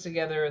classes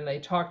together and they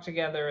talk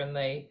together and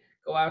they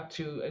go out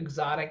to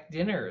exotic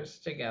dinners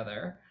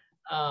together.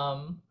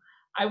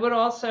 I would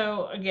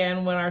also,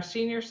 again, when our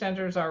senior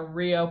centers are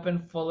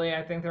reopened fully,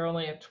 I think they're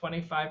only at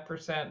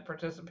 25%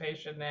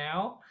 participation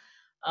now.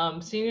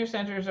 Senior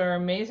centers are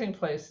amazing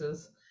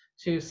places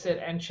to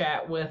sit and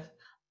chat with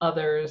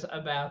others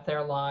about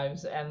their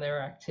lives and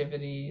their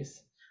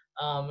activities,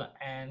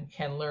 and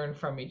can learn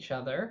from each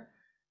other.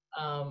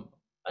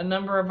 A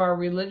number of our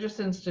religious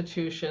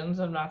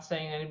institutions, I'm not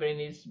saying anybody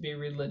needs to be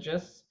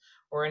religious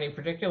or any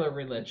particular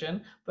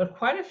religion, but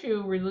quite a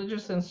few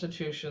religious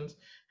institutions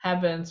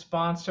have been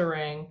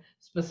sponsoring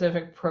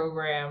specific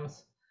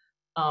programs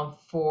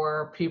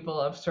for people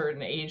of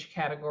certain age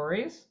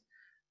categories,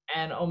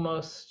 and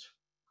almost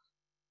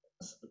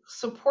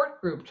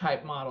support group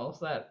type models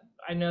that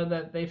I know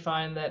that they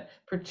find that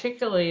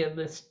particularly in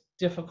this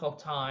difficult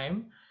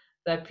time,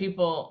 that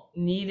people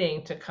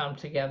needing to come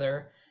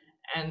together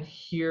and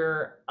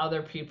hear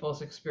other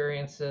people's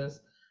experiences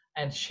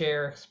and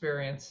share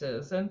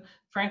experiences, and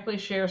frankly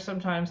share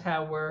sometimes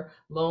how we're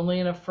lonely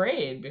and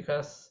afraid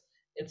because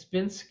it's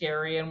been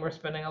scary and we're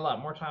spending a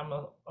lot more time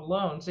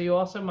alone. So you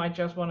also might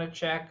just want to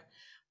check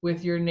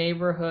with your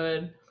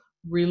neighborhood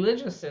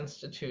religious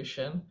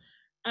institution.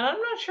 And I'm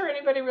not sure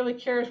anybody really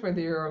cares whether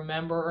you're a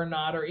member or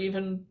not, or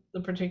even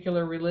the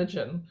particular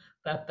religion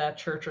that that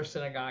church or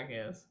synagogue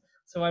is.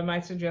 So I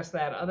might suggest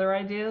that. Other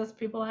ideas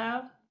people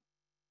have?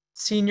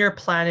 Senior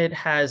Planet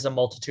has a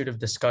multitude of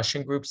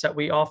discussion groups that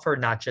we offer,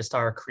 not just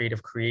our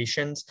Creative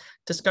Creations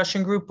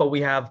discussion group, but we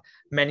have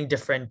many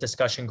different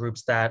discussion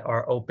groups that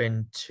are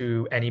open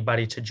to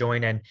anybody to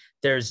join. And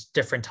there's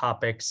different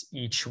topics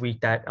each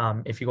week that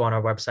if you go on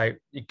our website,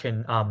 you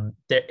can,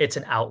 it's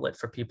an outlet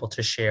for people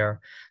to share,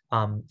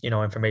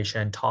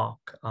 information and talk.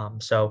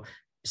 So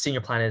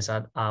Senior Planet is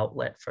an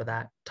outlet for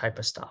that type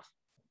of stuff.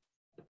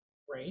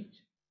 Great.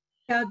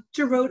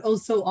 DOROT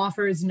also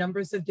offers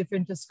numbers of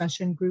different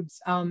discussion groups.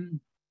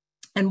 And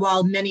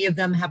while many of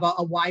them have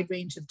a wide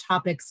range of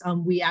topics,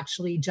 we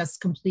actually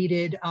just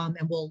completed and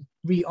will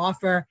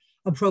reoffer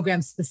a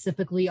program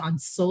specifically on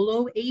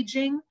solo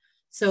aging.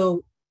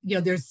 So,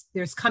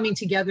 there's coming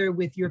together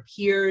with your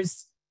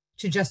peers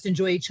to just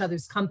enjoy each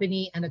other's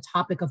company and a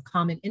topic of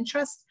common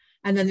interest.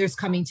 And then there's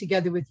coming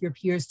together with your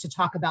peers to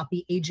talk about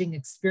the aging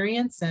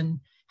experience and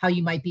how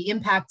you might be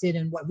impacted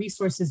and what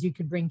resources you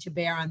could bring to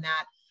bear on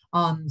that.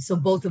 So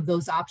both of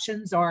those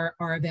options are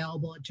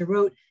available at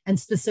DOROT, and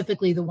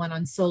specifically the one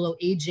on solo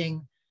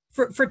aging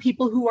for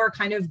people who are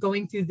kind of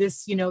going through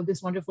this,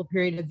 this wonderful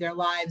period of their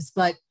lives,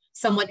 but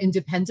somewhat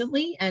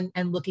independently and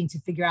looking to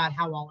figure out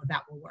how all of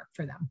that will work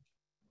for them.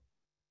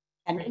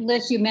 And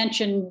Liz, you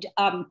mentioned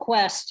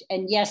Quest,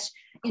 and yes,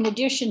 in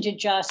addition to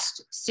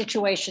just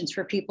situations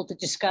for people to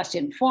discuss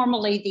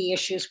informally the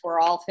issues we're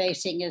all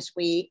facing as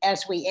we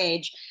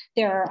age,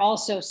 there are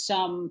also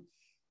some,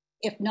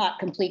 if not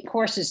complete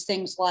courses,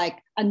 things like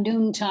a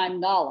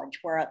noontime knowledge,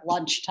 where at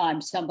lunchtime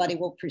somebody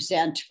will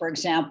present. For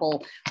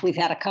example, we've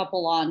had a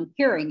couple on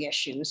hearing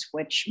issues,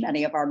 which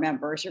many of our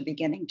members are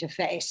beginning to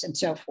face, and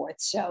so forth.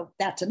 So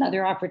that's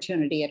another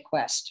opportunity at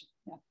Quest.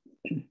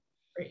 Yeah.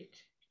 Great.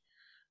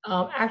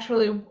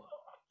 Actually,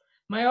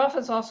 my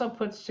office also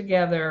puts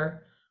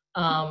together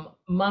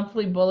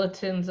monthly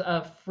bulletins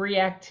of free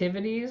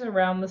activities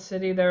around the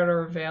city that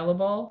are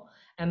available,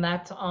 and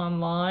that's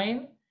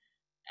online.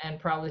 And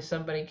probably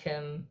somebody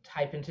can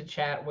type into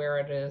chat where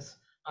it is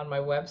on my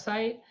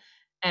website.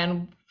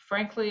 And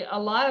frankly, a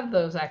lot of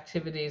those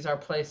activities are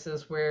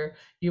places where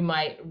you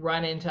might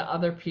run into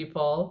other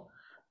people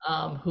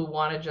who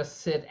want to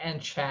just sit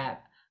and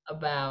chat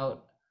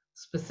about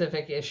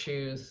specific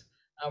issues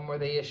or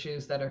the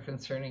issues that are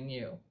concerning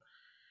you.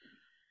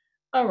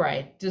 All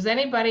right, does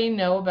anybody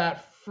know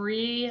about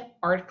free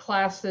art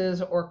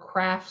classes or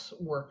crafts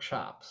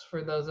workshops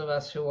for those of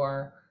us who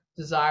are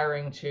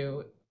desiring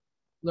to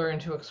learn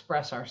to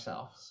express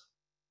ourselves?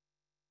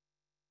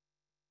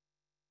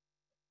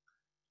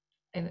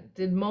 And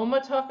did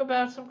MoMA talk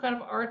about some kind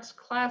of arts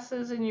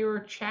classes in your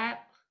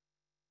chat?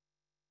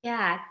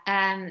 Yeah,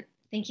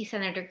 thank you,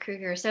 Senator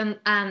Krueger. So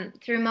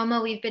through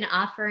MoMA, we've been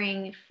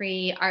offering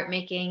free art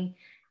making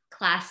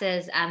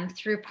classes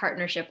through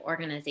partnership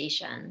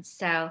organizations.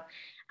 So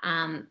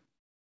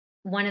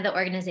one of the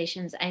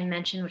organizations I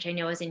mentioned, which I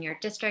know is in your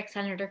district,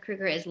 Senator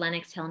Krueger, is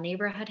Lenox Hill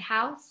Neighborhood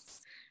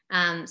House.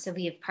 So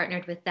we have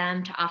partnered with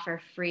them to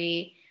offer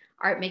free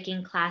art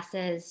making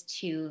classes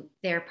to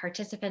their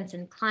participants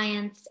and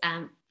clients.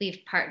 We've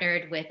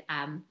partnered with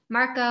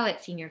Marco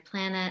at Senior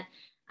Planet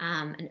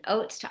and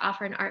OATS to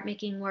offer an art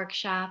making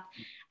workshop.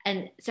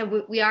 And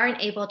so we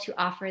aren't able to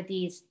offer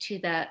these to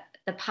the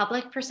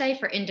public per se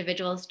for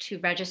individuals to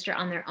register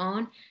on their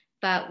own,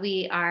 but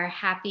we are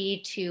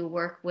happy to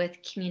work with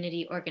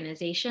community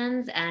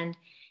organizations. And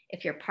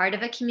if you're part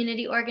of a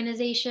community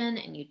organization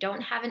and you don't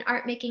have an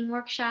art making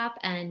workshop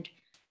and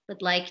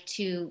would like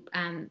to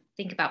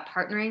think about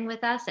partnering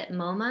with us at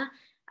MoMA,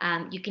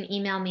 you can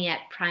email me at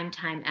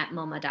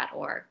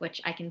primetime@moma.org,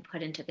 which I can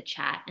put into the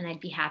chat, and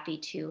I'd be happy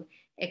to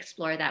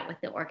explore that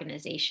with the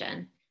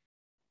organization.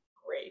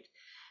 Great.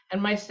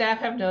 And my staff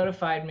have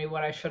notified me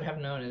what I should have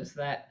known is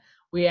that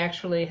we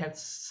actually had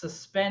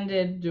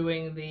suspended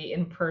doing the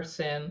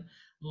in-person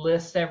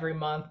list every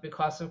month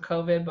because of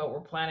COVID, but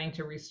we're planning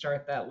to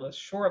restart that list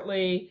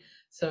shortly.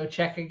 So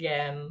check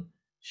again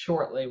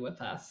shortly with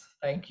us.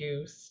 Thank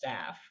you,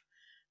 staff.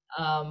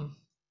 And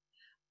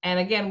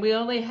again, we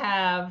only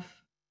have,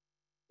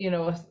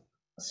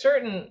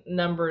 certain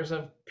numbers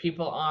of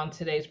people on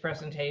today's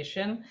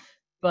presentation,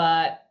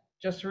 but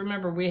just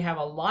remember we have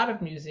a lot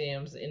of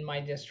museums in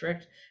my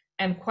district,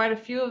 and quite a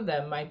few of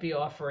them might be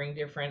offering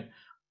different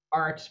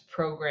arts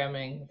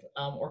programming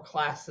or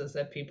classes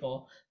that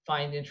people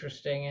find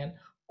interesting, and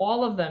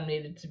all of them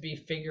needed to be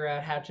figure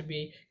out how to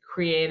be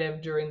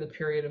creative during the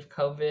period of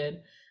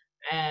COVID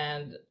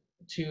and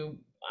to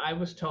I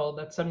was told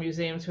that some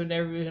museums who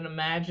never even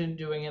imagined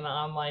doing an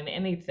online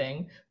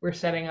anything were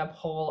setting up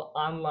whole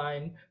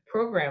online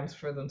programs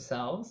for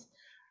themselves.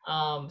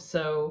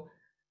 So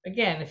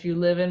again, if you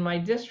live in my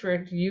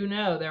district, you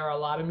know there are a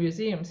lot of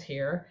museums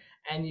here,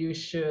 and you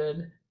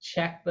should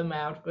check them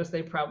out because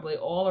they probably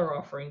all are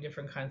offering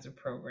different kinds of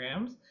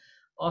programs.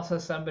 Also,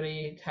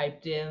 somebody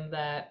typed in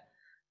that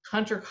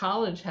Hunter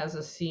College has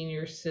a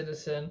senior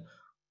citizen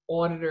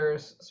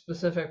auditors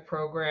specific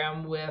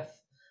program with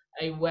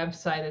a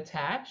website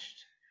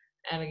attached.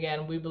 And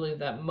again, we believe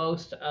that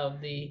most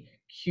of the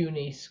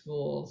CUNY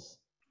schools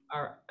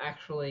are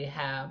actually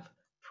have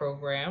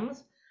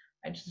programs.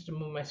 I just have to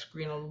move my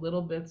screen a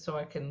little bit so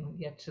I can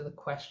get to the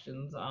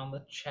questions on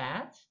the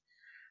chat.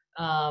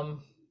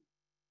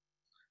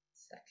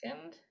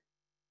 Second.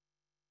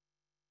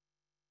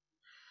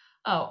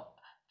 Oh,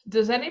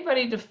 does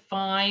anybody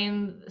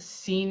define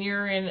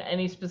senior in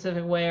any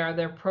specific way? Are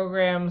there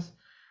programs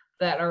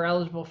that are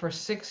eligible for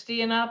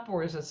 60 and up,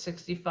 or is it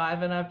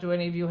 65 and up? Do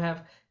any of you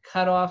have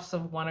cutoffs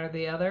of one or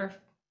the other?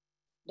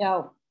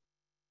 No.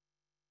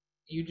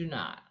 You do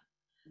not.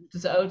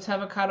 Does OATS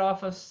have a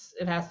cutoff of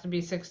it has to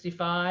be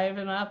 65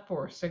 and up,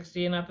 or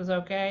 60 and up is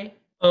okay?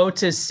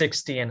 OATS is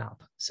 60 and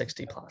up,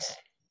 60 plus.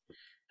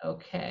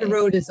 Okay. The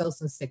road is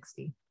also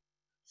 60.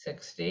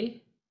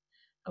 60.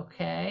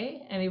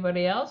 Okay.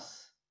 Anybody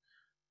else?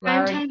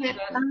 Prime Larry,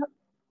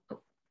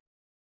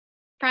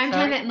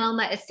 time at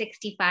MoMA is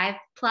 65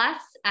 plus,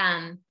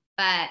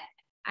 but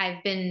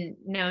I've been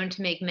known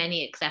to make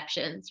many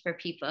exceptions for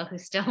people who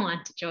still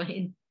want to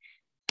join.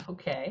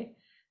 Okay.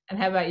 And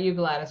how about you,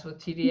 Gladys, with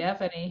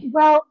TDF? Any?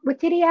 Well, with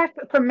TDF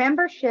for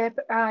membership,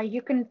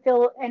 you can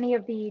fill any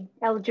of the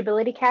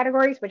eligibility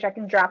categories, which I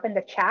can drop in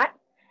the chat.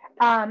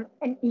 And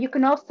you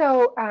can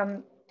also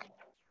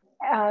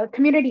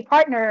community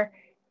partner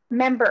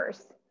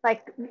members,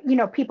 like, you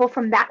know, people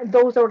from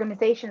those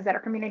organizations that are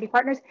community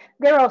partners,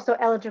 they're also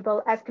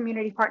eligible as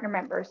community partner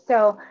members.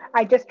 So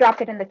I just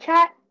dropped it in the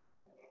chat.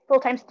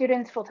 Full-time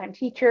students, full-time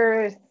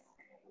teachers,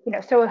 you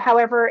know, so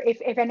however,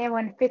 if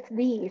anyone fits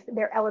these,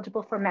 they're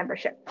eligible for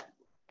membership.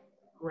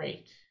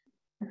 Great.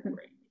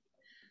 Great.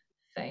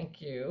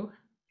 Thank you.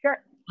 Sure.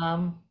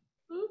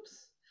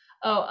 Oops.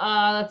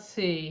 Oh, let's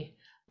see.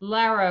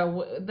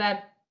 Lara,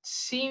 that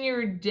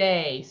senior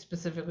day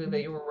specifically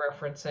that you were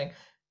referencing,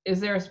 is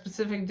there a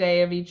specific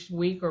day of each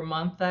week or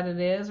month that it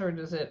is, or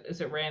is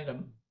it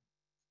random?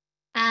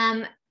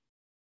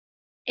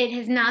 It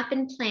has not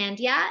been planned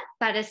yet,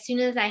 but as soon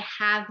as I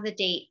have the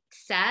date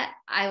set,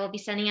 I will be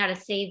sending out a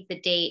save the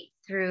date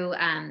through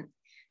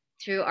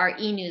our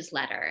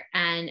e-newsletter.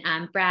 And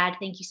Brad,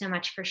 thank you so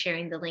much for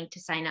sharing the link to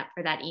sign up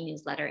for that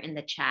e-newsletter in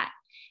the chat.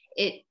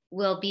 It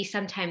will be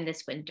sometime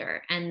this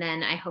winter, and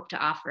then I hope to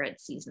offer it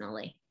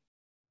seasonally.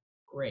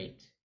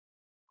 Great.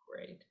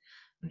 Great.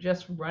 I'm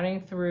just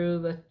running through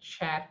the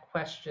chat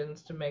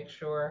questions to make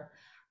sure.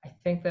 I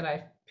think that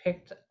I've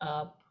picked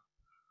up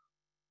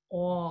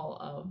all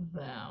of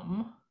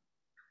them.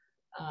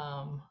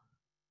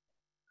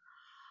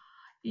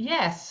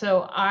 Yes,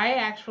 so I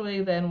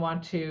actually then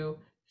want to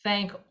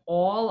thank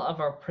all of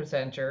our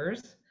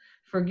presenters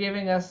for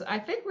giving us, I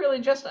think,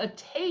 really just a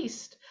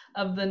taste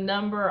of the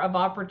number of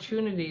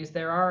opportunities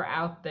there are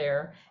out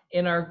there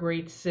in our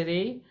great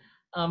city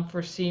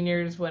for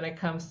seniors when it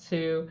comes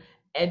to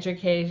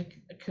education,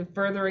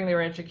 furthering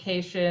their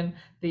education,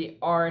 the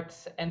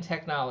arts, and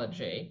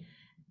technology.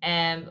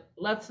 And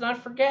let's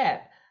not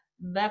forget,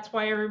 that's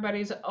why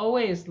everybody's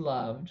always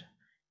loved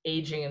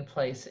aging in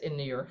place in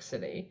New York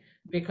City,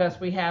 because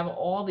we have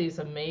all these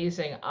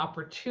amazing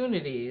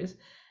opportunities.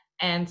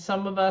 And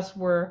some of us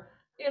were,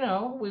 you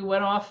know, we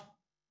went off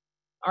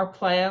our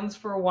plans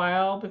for a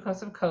while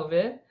because of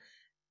COVID.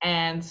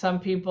 And some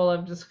people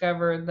have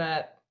discovered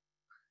that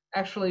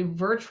actually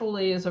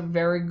virtually is a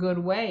very good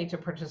way to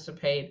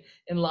participate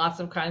in lots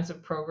of kinds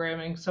of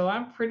programming. So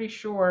I'm pretty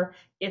sure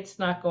it's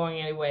not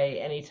going away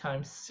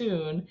anytime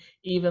soon,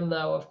 even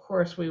though, of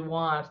course, we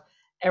want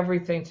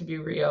everything to be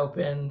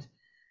reopened.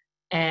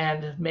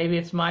 And maybe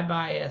it's my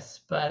bias,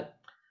 but,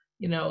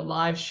 you know,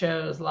 live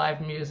shows,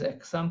 live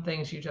music, some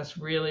things you just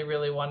really,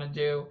 really want to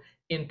do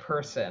in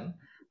person.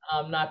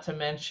 Not to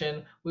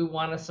mention, we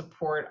want to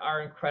support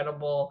our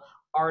incredible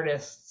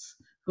artists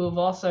who have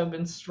also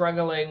been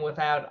struggling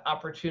without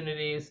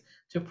opportunities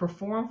to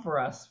perform for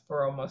us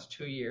for almost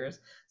 2 years.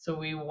 So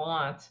we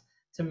want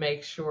to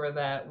make sure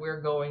that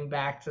we're going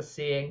back to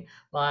seeing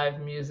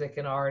live music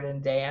and art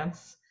and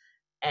dance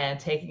and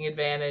taking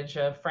advantage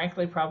of,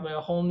 frankly, probably a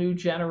whole new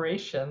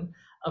generation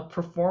of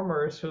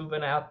performers who've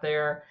been out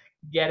there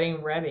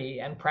getting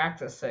ready and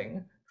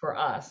practicing for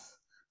us.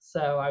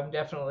 So I'm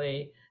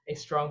definitely a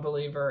strong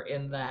believer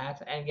in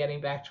that, and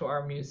getting back to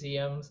our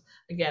museums.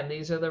 Again,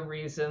 these are the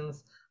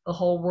reasons the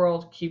whole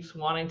world keeps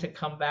wanting to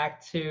come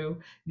back to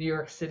New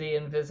York City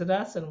and visit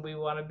us, and we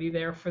want to be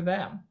there for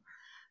them.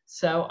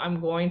 So I'm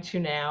going to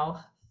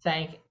now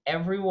thank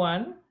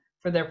everyone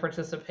for their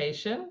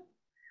participation.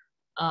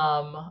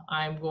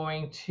 I'm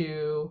going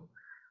to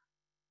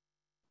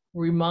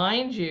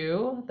remind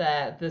you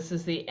that this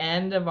is the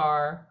end of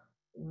our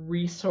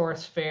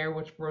resource fair,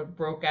 which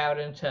broke out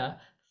into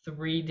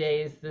 3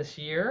 days this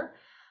year,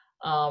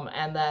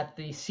 and that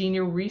the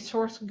senior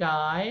resource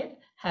guide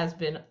has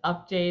been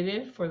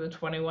updated for the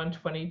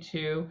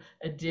 21-22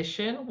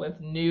 edition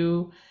with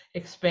new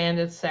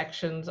expanded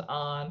sections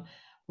on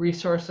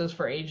resources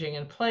for aging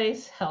in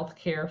place,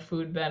 healthcare,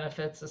 food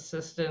benefits,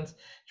 assistance,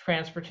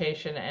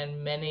 transportation,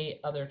 and many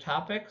other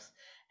topics.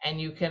 And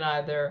you can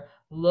either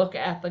look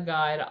at the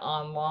guide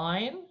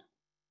online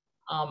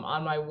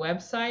on my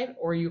website,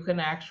 or you can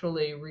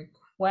actually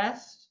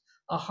request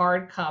a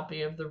hard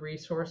copy of the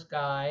resource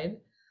guide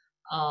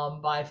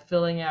by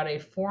filling out a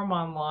form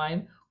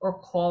online or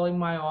calling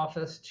my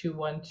office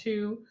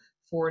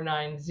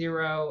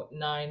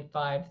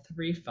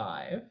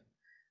 212-490-9535.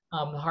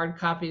 The hard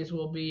copies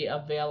will be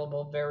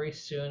available very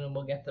soon, and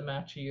we'll get them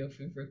out to you if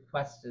you've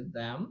requested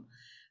them.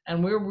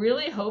 And we're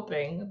really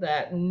hoping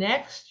that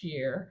next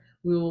year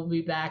we will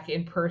be back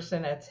in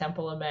person at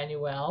Temple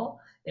Emmanuel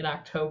in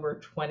October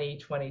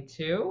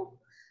 2022.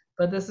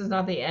 But this is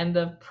not the end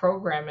of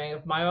programming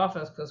of my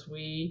office, because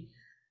we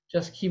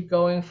just keep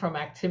going from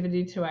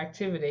activity to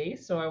activity.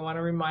 So I want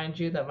to remind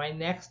you that my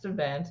next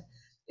event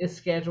is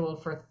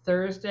scheduled for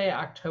Thursday,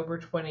 October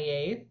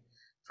 28th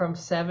from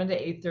 7 to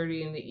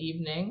 8:30 in the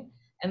evening.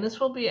 And this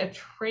will be a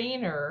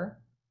training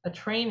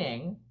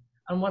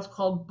on what's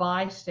called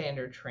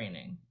bystander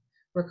training.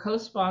 We're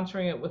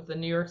co-sponsoring it with the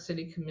New York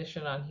City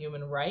Commission on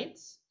Human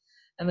Rights.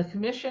 And the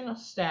commission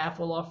staff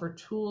will offer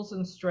tools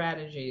and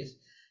strategies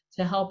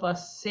to help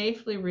us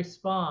safely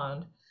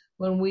respond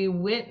when we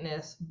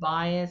witness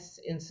bias,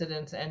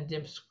 incidents, and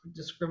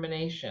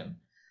discrimination.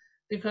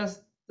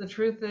 Because the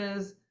truth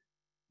is,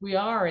 we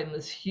are in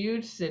this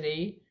huge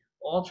city,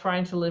 all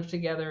trying to live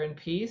together in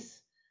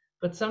peace,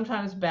 but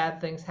sometimes bad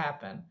things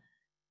happen.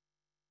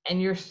 And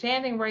you're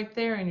standing right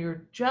there and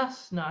you're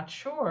just not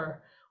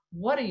sure,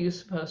 what are you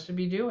supposed to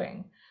be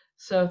doing?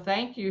 So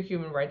thank you,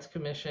 Human Rights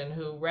Commission,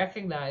 who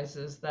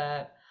recognizes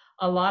that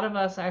a lot of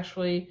us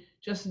actually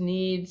just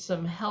need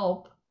some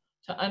help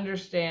to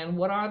understand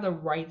what are the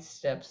right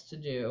steps to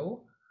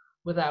do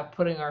without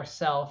putting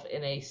ourselves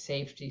in a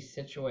safety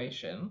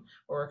situation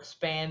or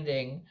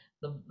expanding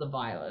the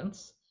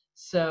violence.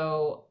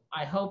 So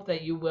I hope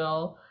that you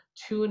will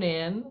tune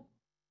in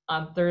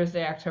on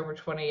Thursday, October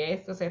 28th,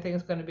 because I think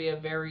it's going to be a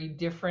very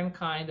different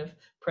kind of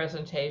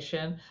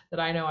presentation that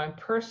I know I'm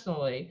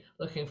personally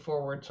looking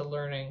forward to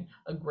learning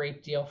a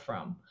great deal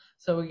from.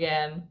 So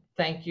again,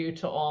 thank you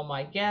to all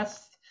my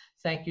guests.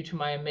 Thank you to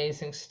my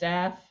amazing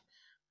staff,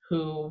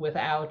 who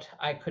without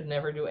I could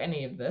never do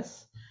any of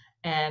this.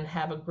 And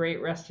have a great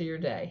rest of your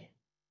day.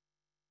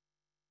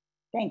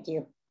 Thank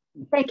you.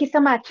 Thank you so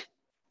much.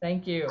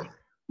 Thank you.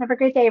 Have a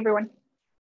great day, everyone.